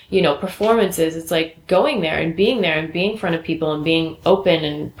or, you know, performances, it's like going there and being in front of people and being open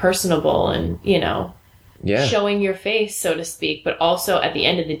and personable and, you know, showing your face, so to speak. But also at the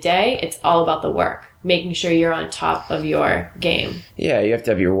end of the day, it's all about the work, making sure you're on top of your game. Yeah, you have to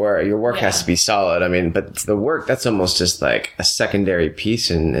have your work. Your work has to be solid. I mean, but the work, that's almost just like a secondary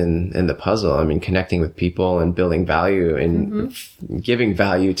piece in the puzzle. I mean, connecting with people and building value and giving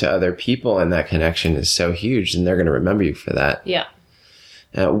value to other people, and that connection is so huge, and they're going to remember you for that. Yeah.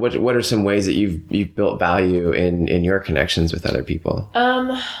 What are some ways that you've built value in your connections with other people?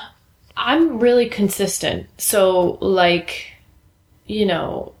 I'm really consistent. So like, you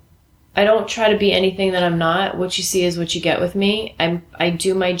know, I don't try to be anything that I'm not. What you see is what you get with me. I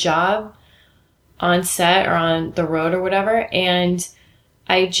do my job on set or on the road or whatever. And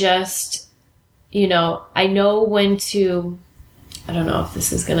I just, you know, I know when to, I don't know if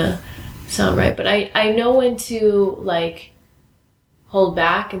this is going to sound right, but I know when to like hold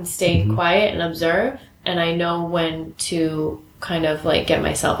back and stay quiet and observe. And I know when to kind of like get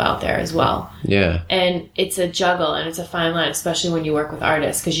myself out there as well. Yeah. And it's a juggle and it's a fine line, especially when you work with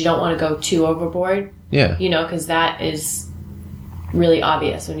artists, because you don't want to go too overboard. Yeah. You know, because that is really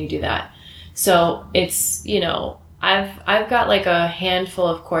obvious when you do that. So it's, you know, I've got like a handful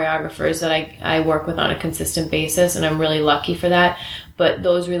of choreographers that I work with on a consistent basis, and I'm really lucky for that. But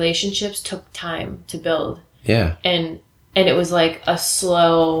those relationships took time to build. Yeah. And it was like a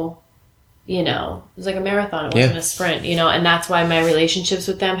slow, you know, it was like a marathon. It wasn't a sprint, you know, and that's why my relationships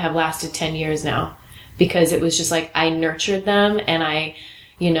with them have lasted 10 years now, because it was just like I nurtured them and I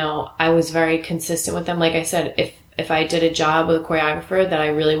was very consistent with them. Like I said, if I did a job with a choreographer that I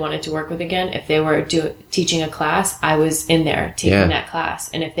really wanted to work with again, if they were teaching a class, I was in there taking that class.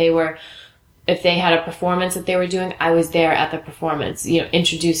 And if they had a performance that they were doing, I was there at the performance, you know,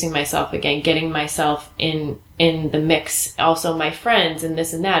 introducing myself again, getting myself in the mix. Also my friends and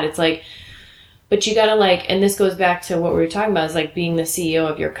this and that. It's like, but you gotta like, and this goes back to what we were talking about, is like being the CEO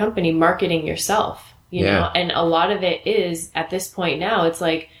of your company, marketing yourself, you know, and a lot of it is at this point now, it's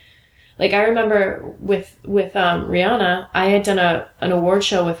like I remember with Rihana, I had done an award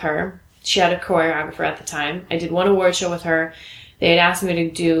show with her. She had a choreographer at the time. I did one award show with her. They had asked me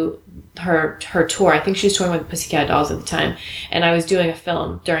to do her tour. I think she was touring with the Pussycat Dolls at the time. And I was doing a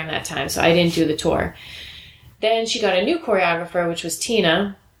film during that time, so I didn't do the tour. Then she got a new choreographer, which was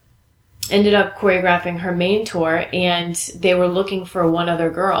Tina. Ended up choreographing her main tour, and they were looking for one other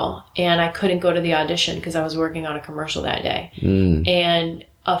girl. And I couldn't go to the audition because I was working on a commercial that day. And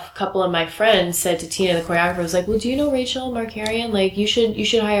a couple of my friends said to Tina, the choreographer, was like, well, do you know Rachael Markarian? Like, you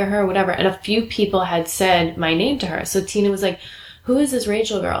should hire her or whatever. And a few people had said my name to her. So Tina was like, who is this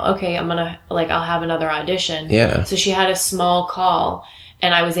Rachael girl? Okay, I'll have another audition. Yeah. So she had a small call,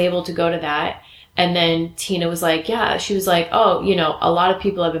 and I was able to go to that. And then Tina was like, yeah, she was like, oh, you know, a lot of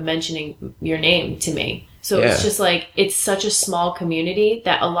people have been mentioning your name to me. So it's just like, it's such a small community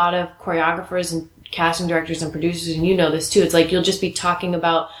that a lot of choreographers and casting directors and producers, and you know this too, it's like you'll just be talking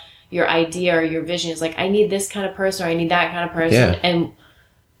about your idea or your vision. It's like, I need this kind of person, or I need that kind of person. And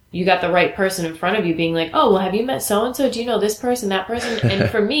you got the right person in front of you being like, oh, well, have you met so-and-so? Do you know this person, that person? And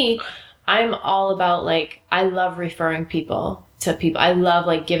for me, I'm all about like, I love referring people to people. I love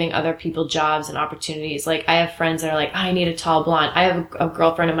like giving other people jobs and opportunities. Like I have friends that are like, oh, I need a tall blonde. I have a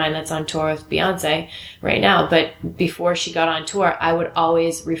girlfriend of mine that's on tour with Beyonce right now, but before she got on tour, I would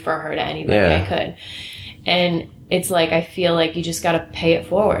always refer her to anybody I could. And it's like, I feel like you just got to pay it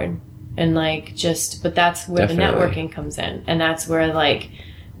forward and like but that's where the networking comes in. And that's where like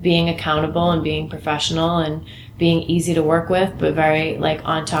being accountable and being professional and being easy to work with, but very like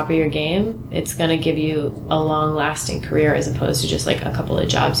on top of your game, it's going to give you a long lasting career as opposed to just like a couple of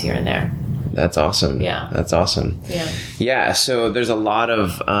jobs here and there. That's awesome. Yeah. That's awesome. Yeah. Yeah. So there's a lot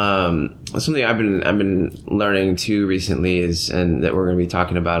of, something I've been learning too recently and that we're going to be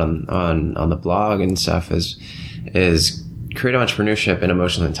talking about on the blog and stuff is creative entrepreneurship and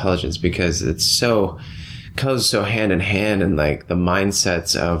emotional intelligence, because goes so hand in hand, and like the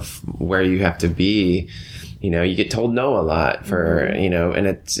mindsets of where you have to be. You get told no a lot for, and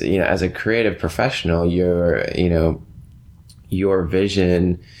it's, as a creative professional, your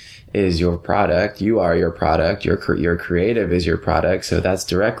vision is your product. You are your product. Your creative is your product. So that's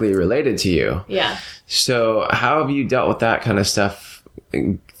directly related to you. Yeah. So how have you dealt with that kind of stuff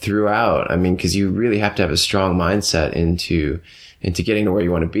throughout? I mean, because you really have to have a strong mindset into getting to where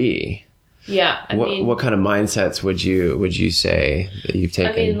you want to be. Yeah. What kind of mindsets would you say that you've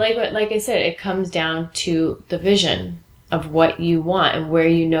taken? I mean, like I said, it comes down to the vision of what you want and where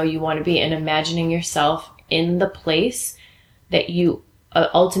you want to be, and imagining yourself in the place that you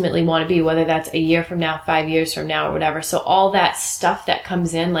ultimately want to be, whether that's a year from now, 5 years from now, or whatever. So all that stuff that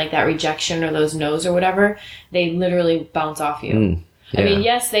comes in, like that rejection or those no's or whatever, they literally bounce off you. Yeah. I mean,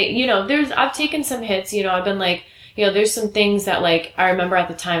 yes, I've taken some hits, I've been like, there's some things that like, I remember at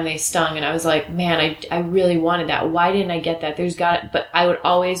the time they stung and I was like, man, I really wanted that. Why didn't I get that? But I would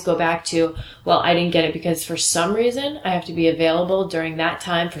always go back to, well, I didn't get it because for some reason I have to be available during that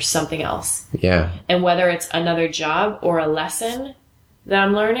time for something else. Yeah. And whether it's another job or a lesson that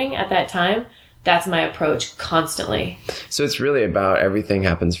I'm learning at that time, that's my approach constantly. So it's really about everything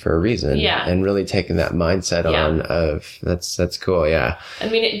happens for a reason. Yeah. And really taking that mindset on of that's cool. Yeah. I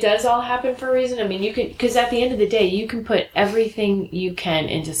mean, it does all happen for a reason. I mean, you can, because at the end of the day, you can put everything you can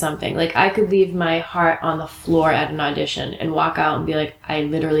into something. Like I could leave my heart on the floor at an audition and walk out and be like, I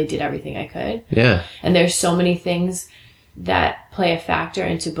literally did everything I could. Yeah. And there's so many things that play a factor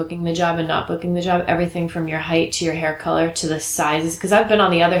into booking the job and not booking the job. Everything from your height to your hair color to the sizes. Because I've been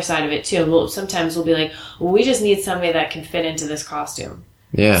on the other side of it too. Sometimes we'll be like, well, we just need somebody that can fit into this costume.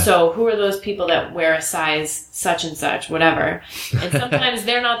 Yeah. So who are those people that wear a size such and such, whatever? And sometimes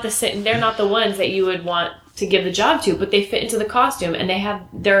they're not the ones that you would want to give the job to, but they fit into the costume and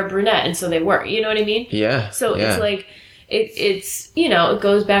they're a brunette and so they work. You know what I mean? Yeah. So it's like, it's it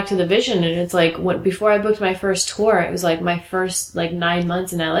goes back to the vision, and it's like before I booked my first tour, it was like my first 9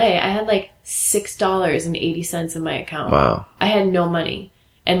 months in LA, I had like $6.80 in my account. Wow. I had no money.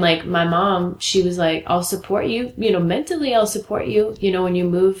 And like my mom, she was like, I'll support you, mentally I'll support you, when you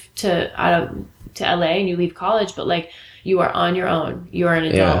move to LA and you leave college, but like you are on your own. You are an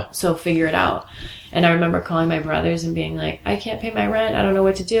adult, so figure it out. And I remember calling my brothers and being like, I can't pay my rent. I don't know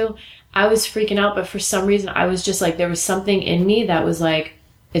what to do. I was freaking out, but for some reason I was just like, there was something in me that was like,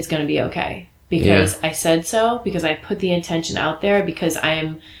 it's going to be okay. Because I said so, because I put the intention out there, because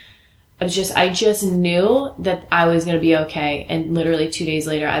I just knew that I was going to be okay. And literally 2 days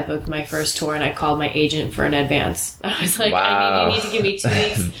later, I booked my first tour and I called my agent for an advance. I was like, wow. You need to give me 2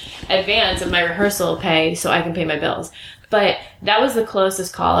 weeks advance of my rehearsal pay so I can pay my bills. But that was the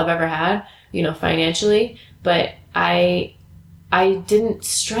closest call I've ever had, financially. But I didn't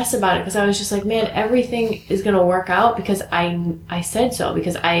stress about it because I was just like, man, everything is going to work out because I said so,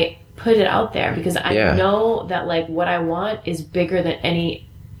 because I put it out there, because I know that like what I want is bigger than any,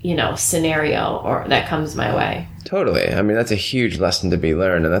 scenario or that comes my way. Totally. I mean, that's a huge lesson to be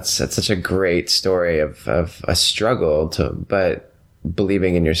learned. And that's such a great story of a struggle but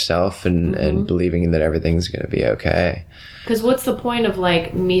believing in yourself and believing that everything's going to be okay. Because what's the point of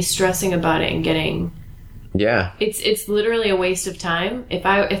like me stressing about it and getting... Yeah. It's literally a waste of time. If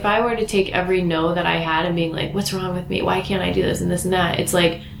I were to take every no that I had and being like, what's wrong with me? Why can't I do this and this and that? It's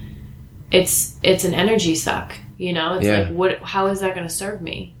like, it's an energy suck, It's like, how is that going to serve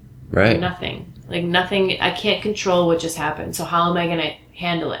me? Right. Nothing. Like nothing. I can't control what just happened. So how am I going to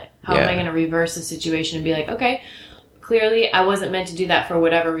handle it? How am I going to reverse the situation and be like, okay, clearly I wasn't meant to do that for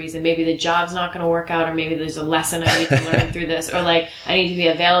whatever reason. Maybe the job's not going to work out, or maybe there's a lesson I need to learn through this, or like I need to be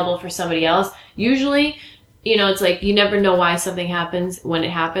available for somebody else. Usually, it's like you never know why something happens when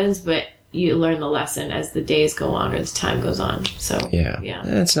it happens, but you learn the lesson as the days go on or as time goes on. So, yeah.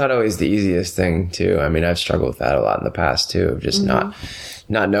 It's not always the easiest thing, too. I mean, I've struggled with that a lot in the past, too, of just not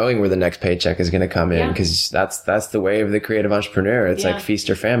knowing where the next paycheck is going to come in, because that's the way of the creative entrepreneur. It's like feast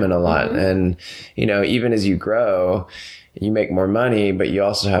or famine a lot. And, even as you grow, you make more money, but you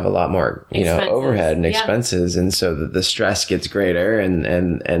also have a lot more, overhead and expenses. And so the stress gets greater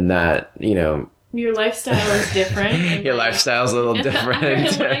and that, your lifestyle is different. Your lifestyle's a little different.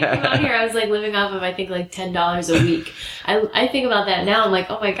 When I came out here, I was like living off of, I think, like $10 a week. I think about that now. I'm like,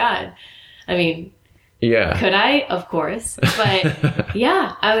 oh my God. I mean, could I? Of course. But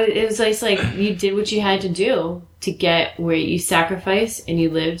yeah, it was like you did what you had to do to get where you sacrifice and you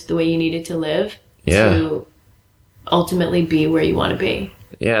lived the way you needed to live Yeah. to ultimately be where you want to be.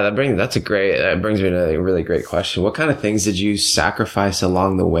 Yeah, that brings me to a really great question. What kind of things did you sacrifice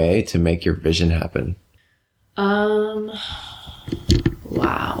along the way to make your vision happen?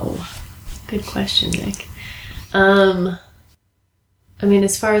 Wow. Good question, Nick. I mean,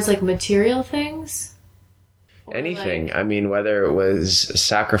 as far as like material things? Anything. Like, I mean, whether it was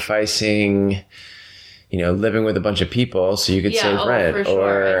sacrificing, living with a bunch of people so you could save rent. For sure.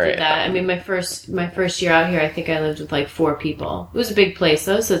 Or I did that. I mean, my first year out here, I think I lived with like 4 people. It was a big place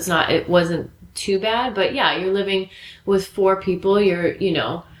though, so it wasn't too bad. But yeah, you're living with 4 people. You're,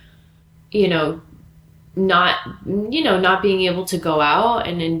 not being able to go out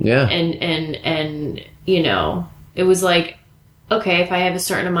and it was like, okay, if I have a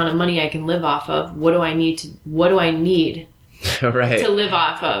certain amount of money I can live off of, what do I need right. to live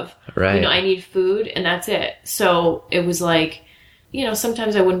off of? Right. I need food and that's it. So it was like,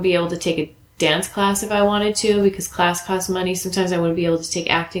 sometimes I wouldn't be able to take a dance class if I wanted to because class costs money. Sometimes I wouldn't be able to take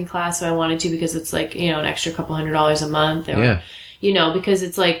acting class if I wanted to because it's like, an extra couple $100 a month or, because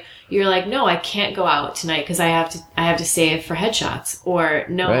it's like, you're like, no, I can't go out tonight because I have to save for headshots, or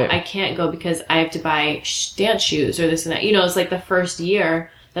no, right. I can't go because I have to buy dance shoes or this and that. It's like the first year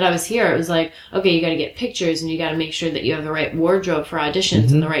that I was here, it was like, okay, you got to get pictures and you got to make sure that you have the right wardrobe for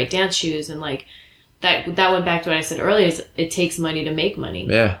auditions and the right dance shoes. And like that went back to what I said earlier, is it takes money to make money.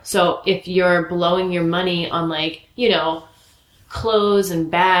 Yeah. So if you're blowing your money on like, clothes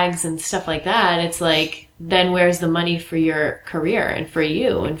and bags and stuff like that, it's like, then where's the money for your career and for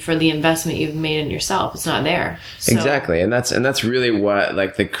you and for the investment you've made in yourself? It's not there. So. Exactly. And that's really what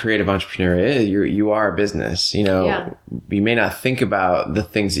like the creative entrepreneur is. You are a business, You may not think about the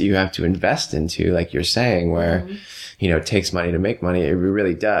things that you have to invest into, like you're saying, where, it takes money to make money. It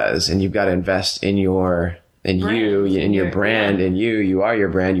really does. And you've got to invest in your brand, in you. You are your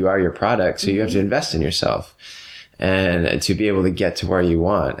brand, you are your product. So you have to invest in yourself and to be able to get to where you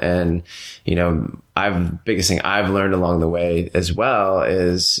want. And, biggest thing I've learned along the way as well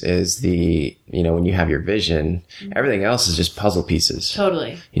is the, when you have your vision, everything else is just puzzle pieces.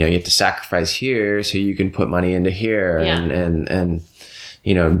 Totally. You have to sacrifice here so you can put money into here and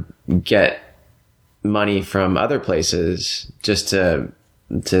get money from other places just to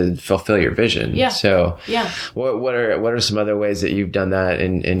fulfill your vision. Yeah. So what are some other ways that you've done that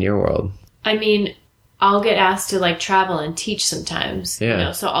in your world? I mean, I'll get asked to like travel and teach sometimes,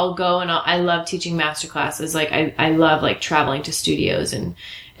 so I'll go and I love teaching master classes. Like I love like traveling to studios and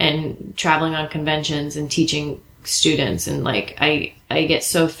traveling on conventions and teaching students. And like, I get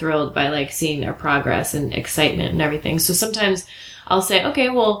so thrilled by like seeing their progress and excitement and everything. So sometimes I'll say, okay,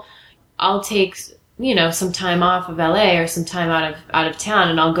 well, I'll take, some time off of LA or some time out of town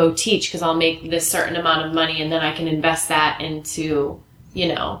and I'll go teach because I'll make this certain amount of money and then I can invest that into,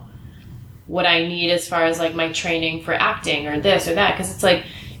 what I need as far as like my training for acting or this or that. Cause it's like,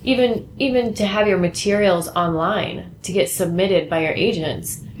 even to have your materials online to get submitted by your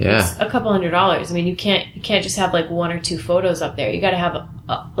agents, it's a couple $100. I mean, you can't just have like 1 or 2 photos up there. You got to have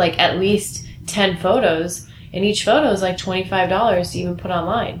like at least 10 photos, and each photo is like $25 to even put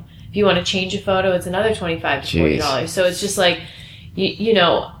online. If you want to change a photo, it's another $25 to $40. So it's just like,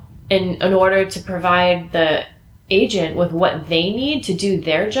 in order to provide the agent with what they need to do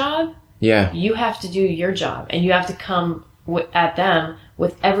their job, you have to do your job, and you have to come at them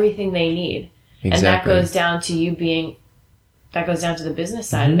with everything they need. Exactly. And that goes down to the business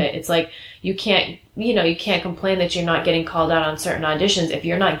side of it. It's like, you can't complain that you're not getting called out on certain auditions if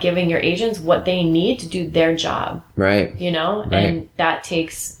you're not giving your agents what they need to do their job. Right. And that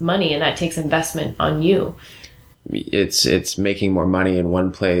takes money and that takes investment on you. It's making more money in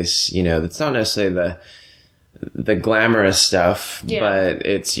one place, that's not necessarily the glamorous stuff,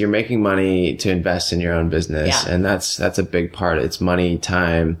 but you're making money to invest in your own business. And that's a big part. It's money,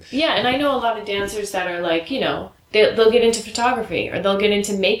 time. Yeah. And I know a lot of dancers that are like, they'll get into photography or they'll get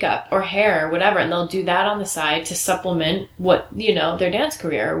into makeup or hair or whatever. And they'll do that on the side to supplement what, their dance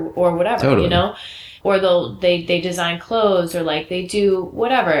career or whatever, or they design clothes or like they do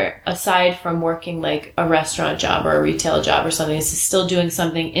whatever aside from working like a restaurant job or a retail job or something. It's still doing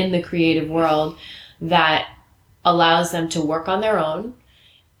something in the creative world that allows them to work on their own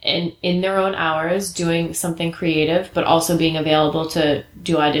and in their own hours doing something creative, but also being available to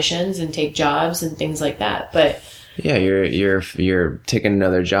do auditions and take jobs and things like that. But you're taking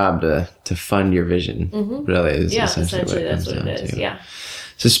another job to fund your vision. Really is essentially that's what it is. Yeah.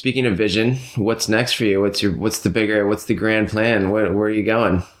 So speaking of vision, what's next for you? What's the grand plan? Where are you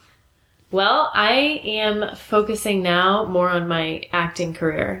going? Well, I am focusing now more on my acting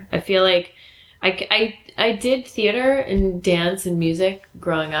career. I feel like I did theater and dance and music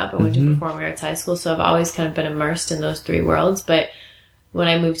growing up. I went to performing arts high school, so I've always kind of been immersed in those three worlds. But when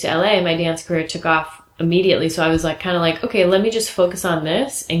I moved to LA, my dance career took off immediately. So I was like, kind of like, okay, let me just focus on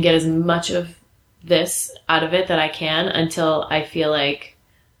this and get as much of this out of it that I can until I feel like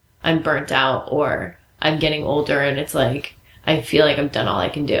I'm burnt out or I'm getting older and it's like, I feel like I've done all I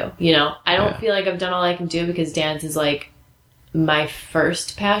can do. You know, I don't feel like I've done all I can do because dance is like my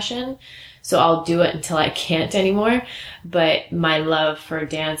first passion. So I'll do it until I can't anymore. But my love for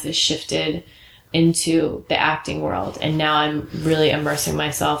dance is shifted into the acting world. And now I'm really immersing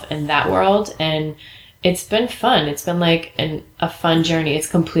myself in that world. And it's been fun. It's been like a fun journey. It's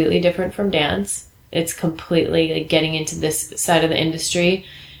completely different from dance. It's completely like getting into this side of the industry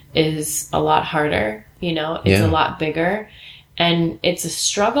is a lot harder. You know, it's a lot bigger. And it's a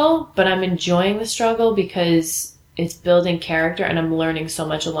struggle, but I'm enjoying the struggle because it's building character and I'm learning so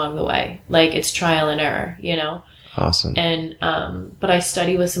much along the way. Like it's trial and error, you know? Awesome. And, but I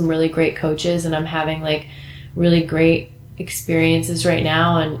study with some really great coaches and I'm having like really great experiences right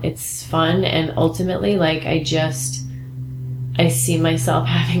now and it's fun. And ultimately, like I see myself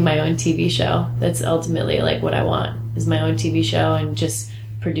having my own TV show. That's ultimately like what I want is my own TV show and just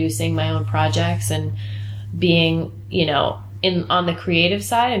producing my own projects and being, you know, on the creative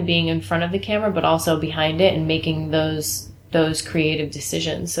side and being in front of the camera, but also behind it and making those creative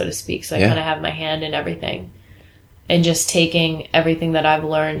decisions, so to speak. So I kind of have my hand in everything and just taking everything that I've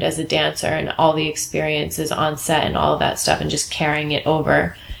learned as a dancer and all the experiences on set and all of that stuff and just carrying it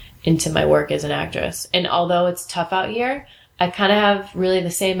over into my work as an actress. And although it's tough out here, I kind of have really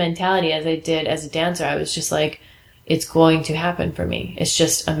the same mentality as I did as a dancer. I was just like, it's going to happen for me. It's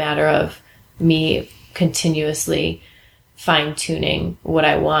just a matter of me continuously fine-tuning what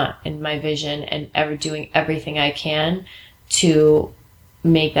I want and my vision and doing everything I can to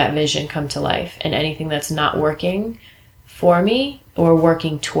make that vision come to life. And anything that's not working for me or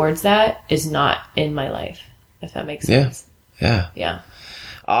working towards that is not in my life, if that makes sense. Yeah.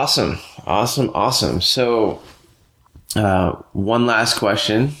 Awesome. So one last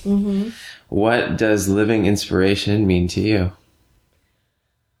question. What does living inspiration mean to you?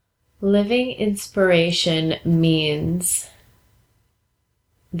 Living inspiration means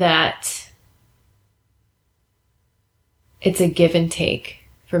that it's a give and take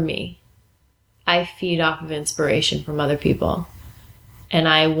for me. I feed off of inspiration from other people, and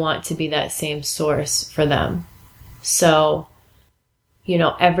I want to be that same source for them. So, you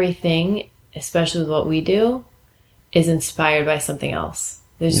know, everything, especially with what we do, is inspired by something else.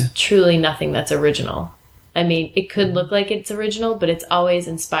 There's truly nothing that's original. I mean, it could look like it's original, but it's always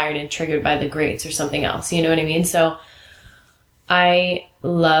inspired and triggered by the greats or something else. You know what I mean? So I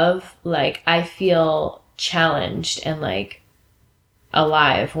love, like, I feel challenged and like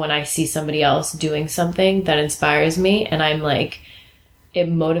alive when I see somebody else doing something that inspires me. And I'm like, it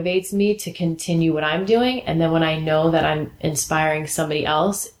motivates me to continue what I'm doing. And then when I know that I'm inspiring somebody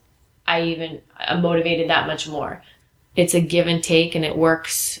else, I'm motivated that much more. It's a give and take and it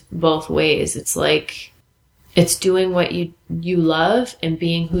works both ways. It's like, it's doing what you love and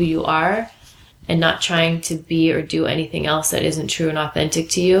being who you are and not trying to be or do anything else that isn't true and authentic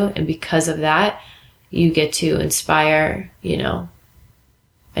to you. And because of that, you get to inspire, you know,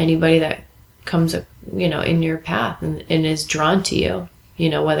 anybody that comes, you know, in your path and is drawn to you, you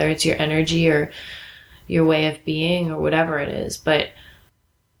know, whether it's your energy or your way of being or whatever it is. But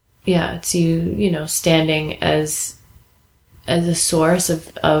yeah, it's you know, standing as a source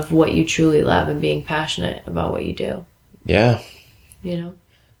of what you truly love and being passionate about what you do. Yeah. You know?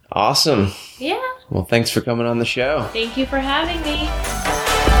 Awesome. Yeah. Well, thanks for coming on the show. Thank you for having me.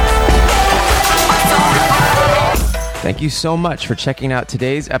 Thank you so much for checking out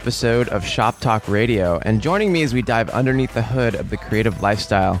today's episode of Shop Talk Radio and joining me as we dive underneath the hood of the creative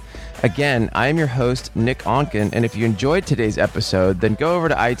lifestyle. Again, I am your host, Nick Onken, and if you enjoyed today's episode, then go over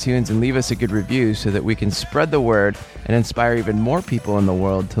to iTunes and leave us a good review so that we can spread the word and inspire even more people in the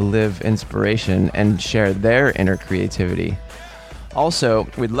world to live inspiration and share their inner creativity. Also,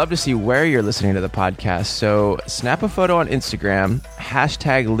 we'd love to see where you're listening to the podcast, so snap a photo on Instagram,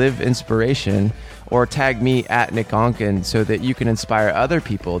 #LiveInspiration, or tag me at Nick Onken so that you can inspire other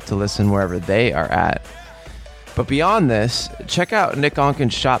people to listen wherever they are at. But beyond this, check out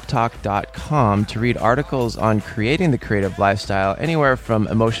nickonkenshoptalk.com to read articles on creating the creative lifestyle, anywhere from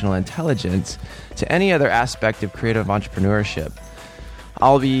emotional intelligence to any other aspect of creative entrepreneurship.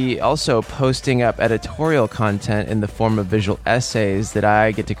 I'll be also posting up editorial content in the form of visual essays that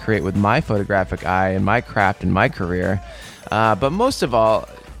I get to create with my photographic eye and my craft and my career. But most of all,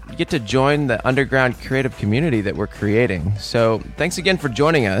 you get to join the underground creative community that we're creating. So thanks again for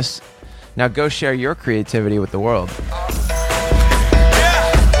joining us. Now go share your creativity with the world.